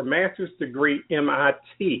pursue her master's degree at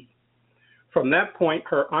MIT. From that point,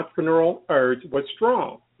 her entrepreneurial urge was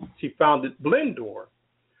strong. She founded Blendor,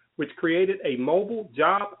 which created a mobile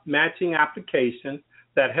job matching application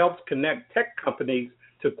that helps connect tech companies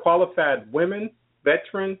to qualified women,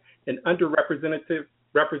 veteran, and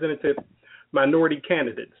underrepresented minority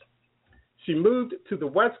candidates. She moved to the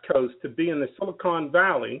West Coast to be in the Silicon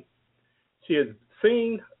Valley. She has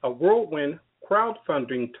seen a whirlwind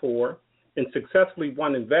crowdfunding tour and successfully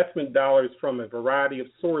won investment dollars from a variety of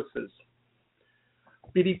sources.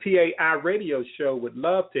 BDPA iRadio show would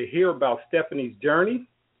love to hear about Stephanie's journey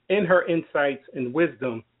and her insights and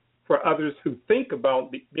wisdom for others who think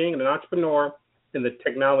about being an entrepreneur in the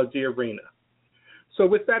technology arena. So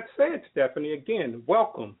with that said, Stephanie, again,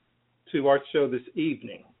 welcome to our show this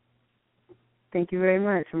evening. Thank you very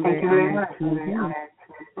much. Thank you very much.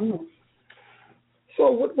 So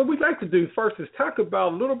what we'd like to do first is talk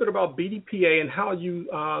about a little bit about BDPA and how you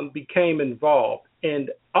became involved, and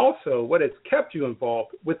also what has kept you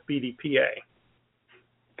involved with BDPA.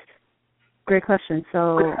 Great question.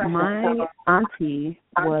 So my auntie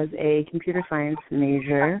was a computer science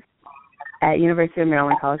major at University of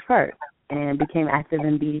Maryland College Park and became active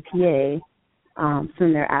in BDPA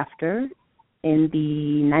soon thereafter in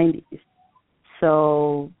the 90s.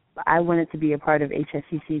 So I wanted to be a part of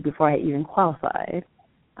HSCC before I even qualified.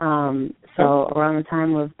 So around the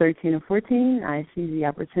time of 13 or 14, I seized the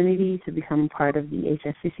opportunity to become part of the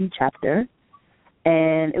HSCC chapter.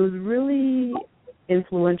 And it was really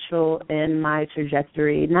influential in my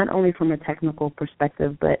trajectory, not only from a technical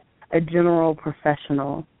perspective, but a general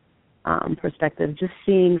professional perspective, just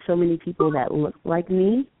seeing so many people that look like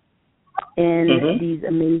me in these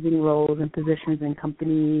amazing roles and positions in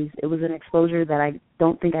companies. It was an exposure that I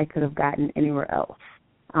don't think I could have gotten anywhere else.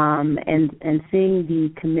 And seeing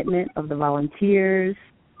the commitment of the volunteers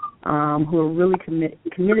who are really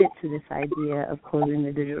committed to this idea of closing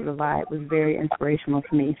the digital divide was very inspirational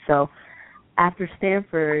to me. So after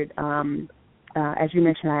Stanford, as you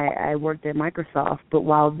mentioned, I worked at Microsoft, but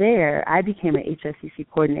while there, I became an HSCC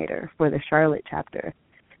coordinator for the Charlotte chapter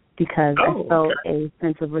because I felt a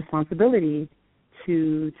sense of responsibility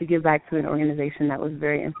to give back to an organization that was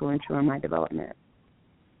very influential in my development.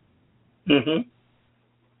 Mm-hmm.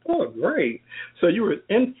 Oh, great. So you were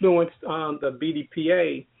influenced on the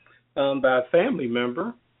BDPA by a family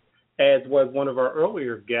member, as was one of our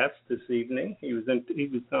earlier guests this evening. He was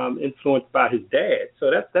influenced by his dad.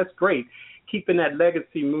 So that's great, keeping that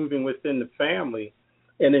legacy moving within the family.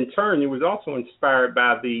 And in turn, he was also inspired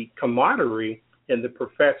by the camaraderie and the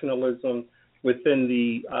professionalism within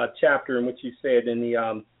the chapter in which you said in the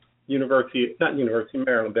not University of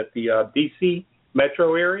Maryland, but the D.C.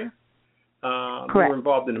 metro area. Correct. You were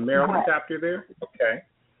involved in the Maryland chapter there? Okay.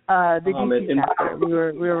 The D.C. chapter. We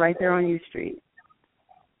were right there on U Street.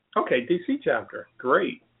 Okay, D.C. chapter.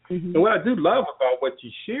 Great. Mm-hmm. And what I do love about what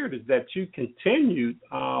you shared is that you continued,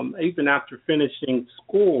 even after finishing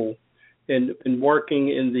school and working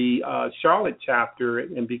in the Charlotte chapter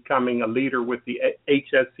and becoming a leader with the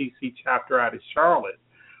HSCC chapter out of Charlotte.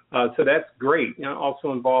 So that's great. You're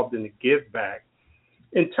also involved in the give back.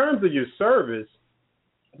 In terms of your service,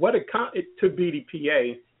 to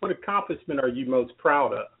BDPA, what accomplishment are you most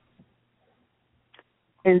proud of?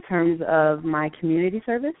 In terms of my community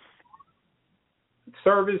service?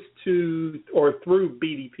 Service to or through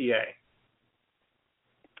BDPA?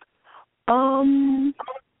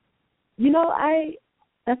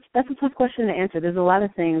 That's a tough question to answer. There's a lot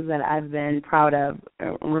of things that I've been proud of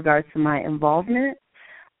in regards to my involvement,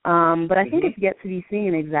 but I think it's yet to be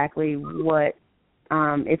seen exactly what,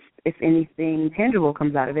 if anything tangible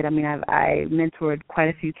comes out of it. I mean, I mentored quite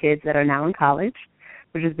a few kids that are now in college,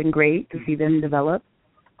 which has been great to see them develop.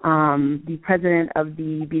 The president of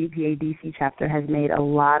the BDPA DC chapter has made a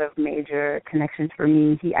lot of major connections for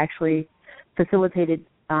me. He actually facilitated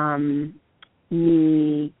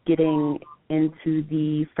me getting into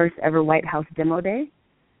the first ever White House demo day,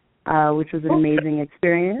 which was an amazing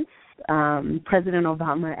experience. President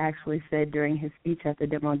Obama actually said during his speech at the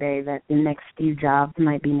demo day that the next Steve Jobs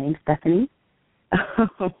might be named Stephanie.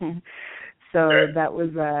 So that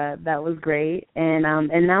was great. And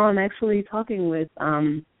now I'm actually talking with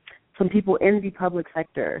some people in the public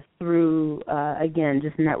sector through, again,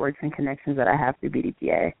 just networks and connections that I have through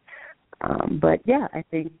BDPA. But, yeah, I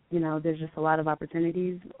think, there's just a lot of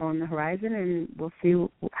opportunities on the horizon, and we'll see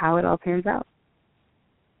how it all pans out.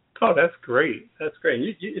 Oh, that's great. That's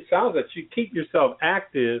great. It sounds like you keep yourself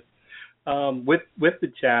active with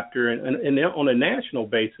the chapter and on a national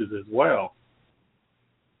basis as well.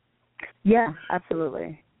 Yeah,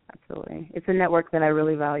 absolutely. Absolutely. It's a network that I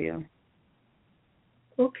really value.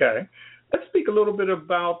 Okay. Let's speak a little bit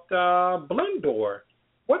about Blendor.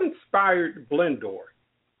 What inspired Blendor?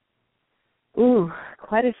 Ooh,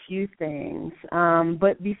 quite a few things.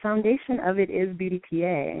 But the foundation of it is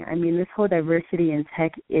BDPA. I mean, this whole diversity in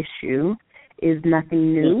tech issue is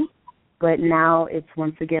nothing new, but now it's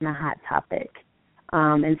once again a hot topic.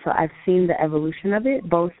 And so I've seen the evolution of it,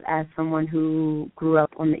 both as someone who grew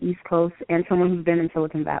up on the East Coast and someone who's been in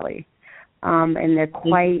Silicon Valley. And they're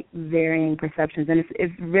quite varying perceptions. And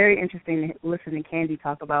it's very interesting to listen to Candy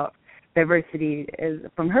talk about diversity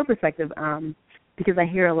from her perspective, because I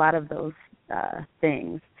hear a lot of those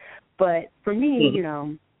things. But for me,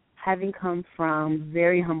 having come from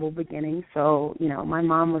very humble beginnings, so, my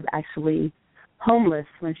mom was actually homeless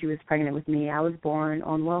when she was pregnant with me. I was born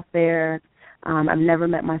on welfare. I've never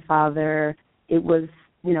met my father. It was,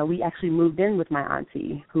 we actually moved in with my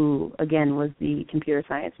auntie, who, again, was the computer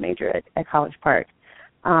science major at College Park.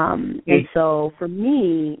 And so for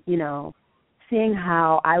me, seeing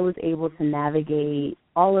how I was able to navigate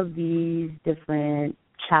all of these different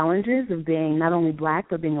challenges of being not only Black,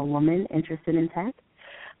 but being a woman interested in tech,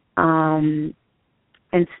 and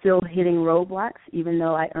still hitting roadblocks, even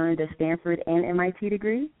though I earned a Stanford and MIT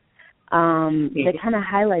degree, that kind of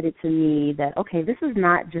highlighted to me that, okay, this is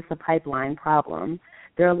not just a pipeline problem.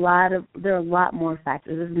 There are a lot more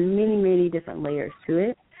factors. There's many, many different layers to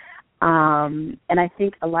it. And I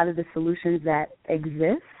think a lot of the solutions that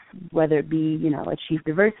exist, whether it be, a chief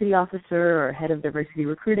diversity officer or head of diversity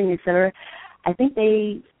recruiting, et cetera, I think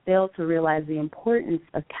they fail to realize the importance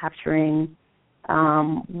of capturing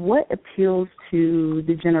what appeals to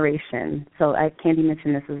the generation. So Candy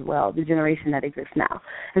mentioned this as well, the generation that exists now.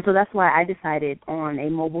 And so that's why I decided on a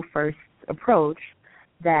mobile-first approach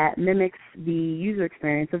that mimics the user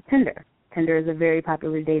experience of Tinder. Tinder is a very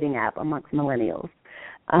popular dating app amongst millennials.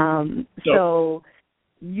 So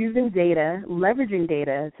using data, leveraging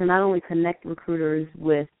data to not only connect recruiters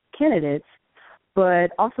with candidates,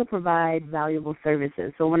 but also provide valuable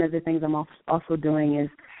services. So one of the things I'm also doing is,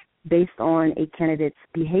 based on a candidate's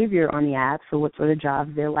behavior on the app, so what sort of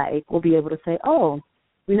jobs they're like, we'll be able to say, oh,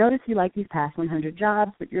 we noticed you like these past 100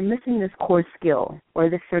 jobs, but you're missing this core skill or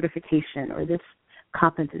this certification or this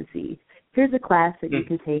competency. Here's a class that you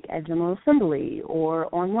can take at General Assembly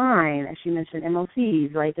or online, as you mentioned,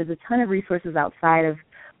 MOCs. Right? There's a ton of resources outside of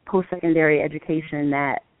post-secondary education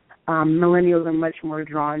that millennials are much more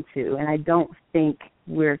drawn to, and I don't think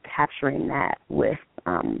we're capturing that with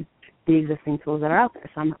the existing tools that are out there.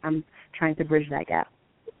 So I'm trying to bridge that gap.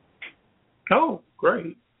 Oh,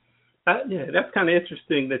 great. Yeah, that's kind of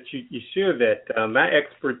interesting that you share that. My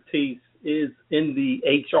expertise is in the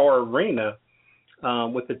HR arena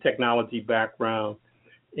with a technology background.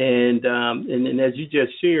 And as you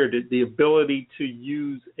just shared, the ability to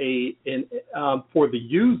use for the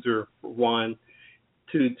user, for one,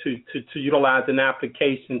 to utilize an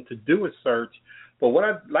application to do a search. But what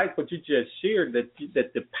I like what you just shared,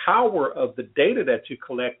 that the power of the data that you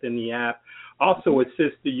collect in the app also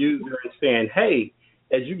assists the user in saying, hey,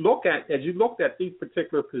 as you looked at these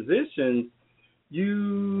particular positions,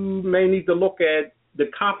 you may need to look at the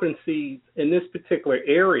competencies in this particular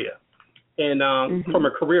area. And from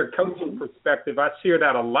a career coaching perspective, I share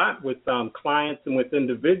that a lot with clients and with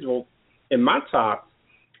individuals in my talks.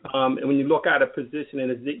 And when you look at a position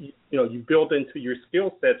and you build into your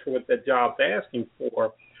skill sets for what that job's asking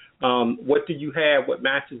for, what do you have, what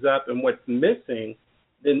matches up, and what's missing,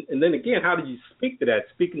 And then again, how do you speak to that?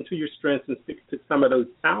 Speaking to your strengths and speaking to some of those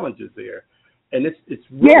challenges there. And it's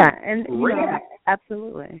really and great.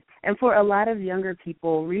 Absolutely. And for a lot of younger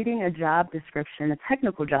people, reading a job description, a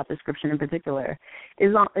technical job description in particular,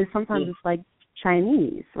 is sometimes it's like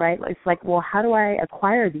Chinese, right? It's like, well, how do I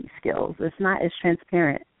acquire these skills? It's not as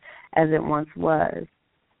transparent as it once was.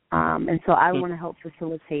 And so I want to help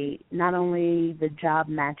facilitate not only the job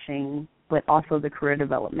matching, but also the career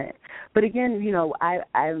development. But again,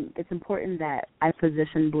 it's important that I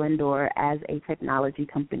position Blendor as a technology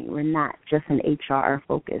company. We're not just an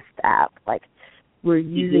HR-focused app. Like, we're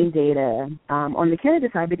using data on the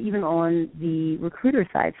candidate side, but even on the recruiter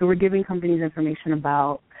side. So we're giving companies information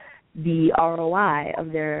about the ROI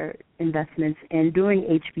of their investments in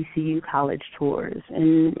doing HBCU college tours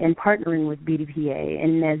and partnering with BDPA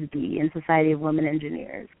and NESB and Society of Women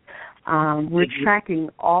Engineers. We're tracking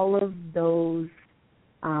all of those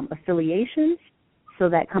affiliations so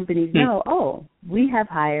that companies know, oh, we have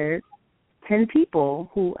hired 10 people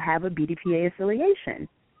who have a BDPA affiliation.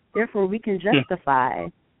 Therefore, we can justify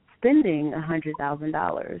spending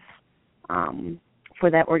 $100,000 for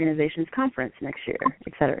that organization's conference next year,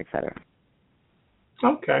 et cetera, et cetera.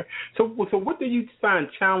 Okay. So what do you find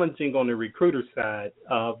challenging on the recruiter side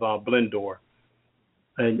of Blendor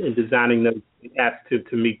and designing those apps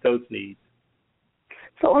to meet those needs?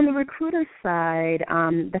 So on the recruiter side,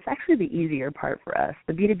 that's actually the easier part for us.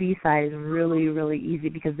 The B2B side is really, really easy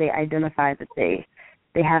because they identify that they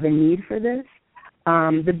have a need for this.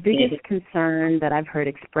 The biggest concern that I've heard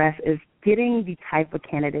expressed is getting the type of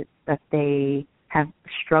candidates that they have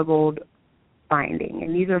struggled finding.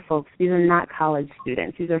 And these are not college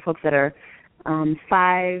students. These are folks that are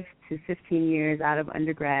 5 to 15 years out of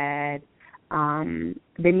undergrad.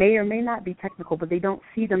 They may or may not be technical, but they don't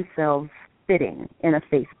see themselves fitting in a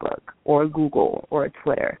Facebook or a Google or a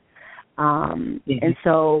Twitter. And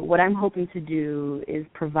so what I'm hoping to do is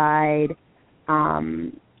provide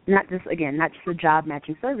not just a job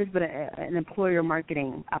matching service, but an employer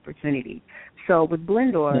marketing opportunity. So with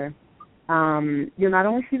Blendor, you'll not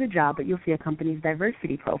only see the job, but you'll see a company's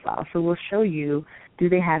diversity profile. So we'll show you, do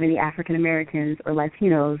they have any African Americans or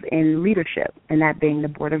Latinos in leadership, and that being the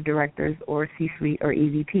board of directors or C-suite or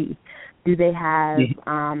EVP? Do they have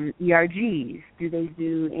ERGs? Do they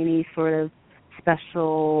do any sort of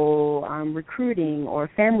special recruiting or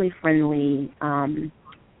family-friendly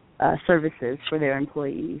services for their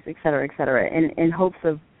employees, et cetera, in hopes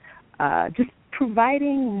of just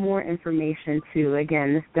providing more information to,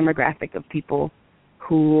 again, this demographic of people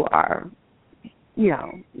who are,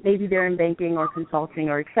 maybe they're in banking or consulting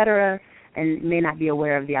or et cetera, and may not be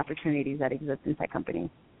aware of the opportunities that exist in tech companies.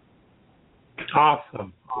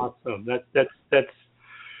 Awesome.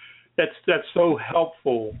 That's so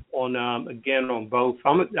helpful on on both.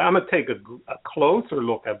 I'm gonna take a closer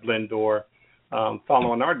look at Blendor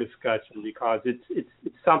following our discussion, because it's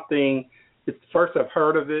something. It's first I've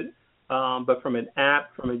heard of it, but from an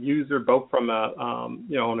app, from a user, both from on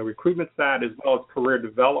the recruitment side as well as career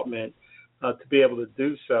development, to be able to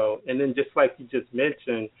do so, and then just like you just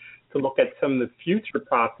mentioned, to look at some of the future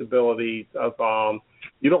possibilities of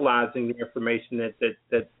utilizing the information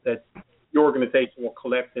that your organization will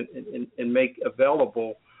collect and make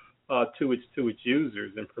available to its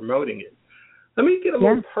users and promoting it. Let me get a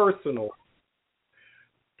little personal.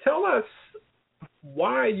 Tell us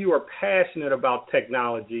why you are passionate about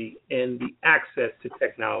technology and the access to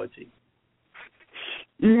technology.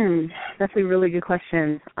 That's a really good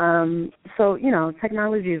question. So,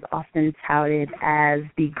 technology is often touted as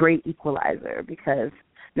the great equalizer, because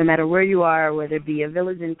no matter where you are, whether it be a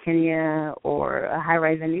village in Kenya or a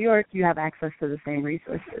high-rise in New York, you have access to the same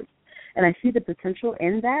resources. And I see the potential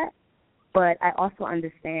in that, but I also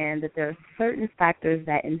understand that there are certain factors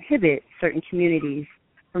that inhibit certain communities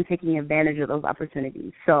from taking advantage of those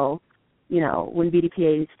opportunities. So, when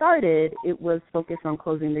BDPA started, it was focused on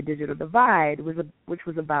closing the digital divide, which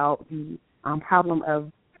was about the problem of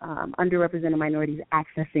underrepresented minorities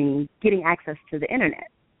getting access to the internet.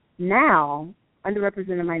 Now,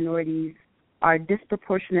 underrepresented minorities are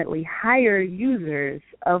disproportionately higher users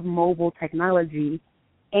of mobile technology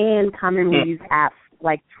and commonly used apps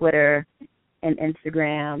like Twitter and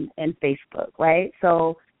Instagram and Facebook, right?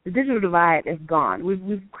 So the digital divide is gone.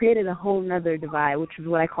 We've created a whole other divide, which is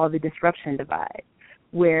what I call the disruption divide,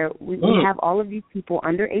 where we have all of these people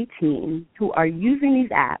under 18 who are using these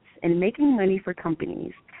apps and making money for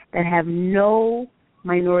companies that have no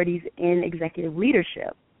minorities in executive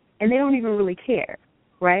leadership, and they don't even really care,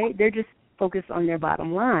 right? They're just focused on their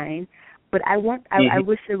bottom line. But I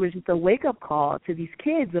wish there was just a wake-up call to these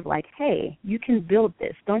kids of like, hey, you can build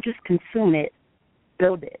this. Don't just consume it,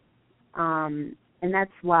 build it. And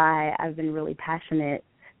that's why I've been really passionate,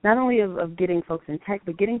 not only of getting folks in tech,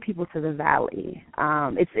 but getting people to the Valley.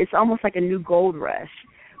 It's almost like a new gold rush,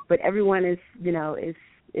 but everyone is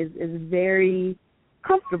very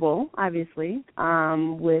comfortable, obviously,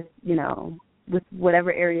 with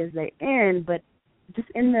whatever areas they're in. But just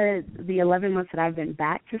in the 11 months that I've been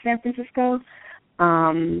back to San Francisco,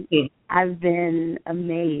 I've been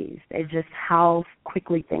amazed at just how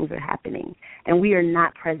quickly things are happening, and we are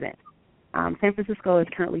not present. San Francisco is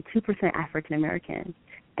currently 2% African American,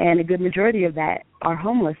 and a good majority of that are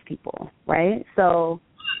homeless people, right? So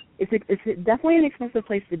it's definitely an expensive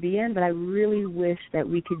place to be in, but I really wish that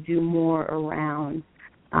we could do more around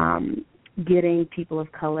getting people of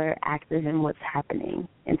color active in what's happening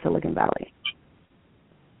in Silicon Valley.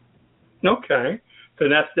 Okay. So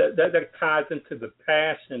that ties into the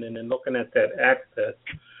passion and then looking at that access.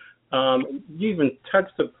 You even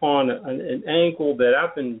touched upon an angle that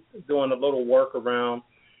I've been doing a little work around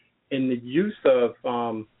in the use of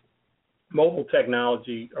mobile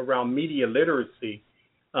technology around media literacy,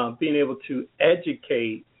 being able to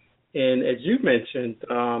educate, and as you mentioned,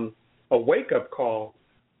 a wake-up call,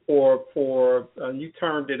 or you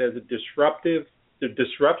termed it as the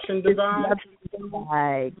disruption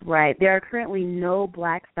divide. Right. There are currently no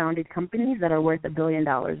Black-founded companies that are worth $1 billion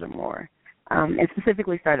or more, and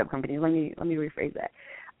specifically startup companies. Let me rephrase that.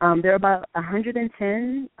 There are about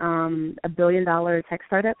 110 $1 billion tech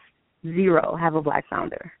startups. 0 have a Black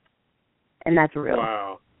founder, and that's real.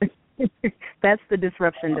 Wow. That's the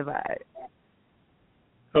disruption divide.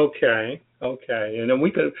 Okay. And then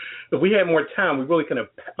if we had more time, we really can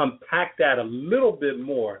unpack that a little bit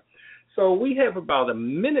more. So we have about a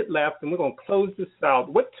minute left, and we're going to close this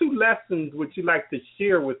out. What 2 lessons would you like to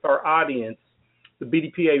share with our audience, the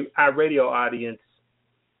BDPA iRadio audience?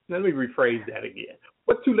 Let me rephrase that again.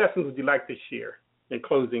 What 2 lessons would you like to share in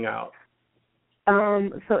closing out?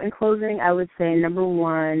 So in closing, I would say number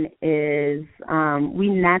 1 is we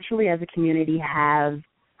naturally as a community have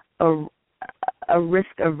a risk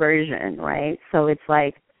aversion, right? So it's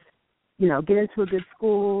like, get into a good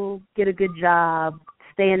school, get a good job,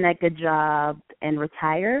 stay in that good job, and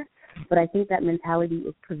retire. But I think that mentality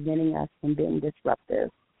is preventing us from being disruptive.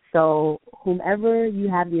 So whomever you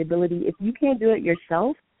have the ability, if you can't do it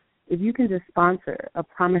yourself, if you can just sponsor a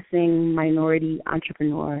promising minority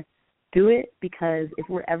entrepreneur, do it, because if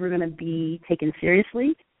we're ever going to be taken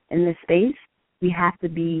seriously in this space, we have to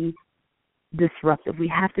be disruptive. We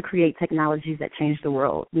have to create technologies that change the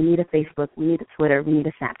world. We need a Facebook, we need a Twitter, we need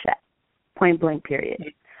a Snapchat, point blank, period.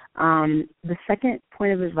 The second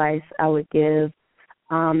point of advice I would give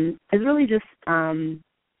is really just, I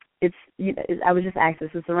was just asked this.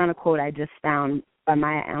 It's around a quote I just found by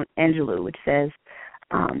Maya Angelou, which says,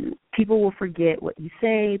 people will forget what you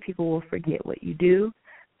say, people will forget what you do,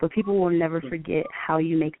 but people will never forget how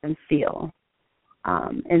you make them feel.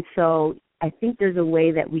 And so I think there's a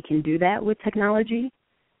way that we can do that with technology.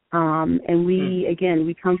 And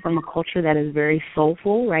we come from a culture that is very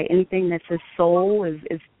soulful, right? Anything that says soul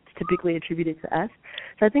is typically attributed to us.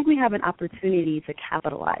 So I think we have an opportunity to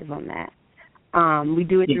capitalize on that. We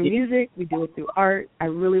do it through music, we do it through art. I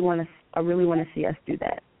really want to see us do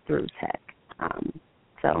that through tech.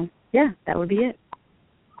 So that would be it.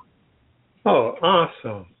 Oh,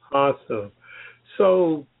 awesome.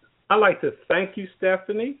 So I'd like to thank you,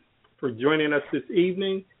 Stephanie, for joining us this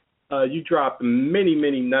evening. You dropped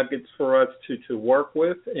many nuggets for us to work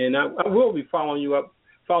with, and I will be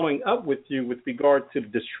following up with you with regard to the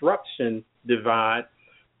disruption divide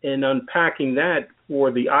and unpacking that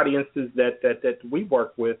for the audiences that we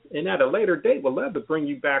work with. And at a later date, we'll love to bring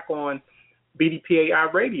you back on BDPA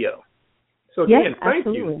iRadio. So again, thank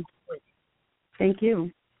you. Thank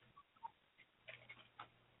you.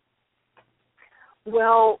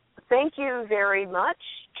 Well, thank you very much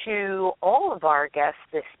to all of our guests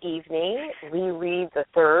this evening. Lee Reed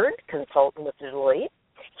III, consultant with Deloitte,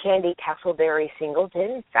 Candy Castleberry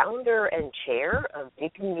Singleton, founder and chair of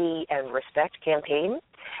Dignity and Respect Campaign,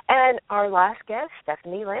 and our last guest,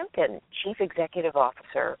 Stephanie Lampkin, Chief Executive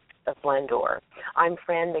Officer of Blendor. I'm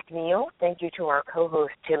Fran McNeil. Thank you to our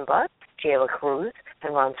co-hosts Tim Butt, Jayla Cruz,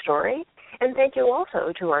 and Ron Story. And thank you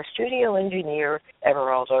also to our studio engineer,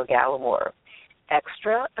 Everaldo Gallimore.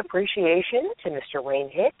 Extra appreciation to Mr. Wayne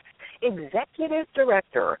Hicks, Executive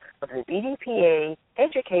Director of the BDPA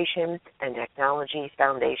Education and Technology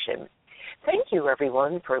Foundation. Thank you,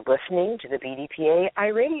 everyone, for listening to the BDPA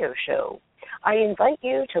iRadio show. I invite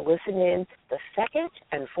you to listen in the second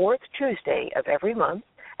and fourth Tuesday of every month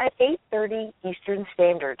at 8:30 Eastern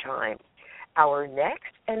Standard Time. Our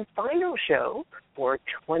next and final show for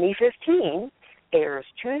 2015 airs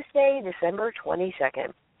Tuesday, December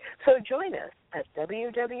 22nd. So join us at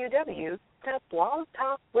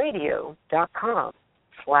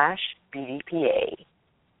www.blogtalkradio.com/BDPA.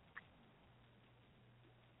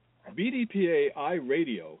 BDPA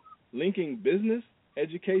iRadio, linking business,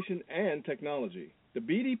 education, and technology. The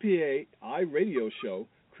BDPA iRadio show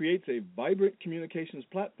creates a vibrant communications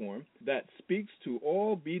platform that speaks to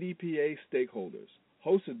all BDPA stakeholders.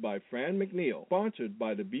 Hosted by Fran McNeil, sponsored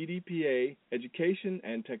by the BDPA Education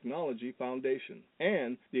and Technology Foundation,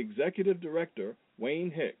 and the Executive Director, Wayne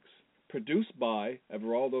Hicks. Produced by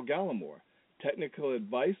Everaldo Gallimore. Technical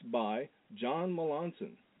advice by John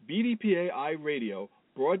Melanson. BDPA iRadio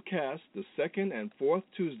broadcasts the second and fourth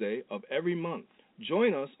Tuesday of every month.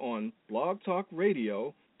 Join us on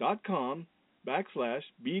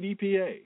blogtalkradio.com/BDPA.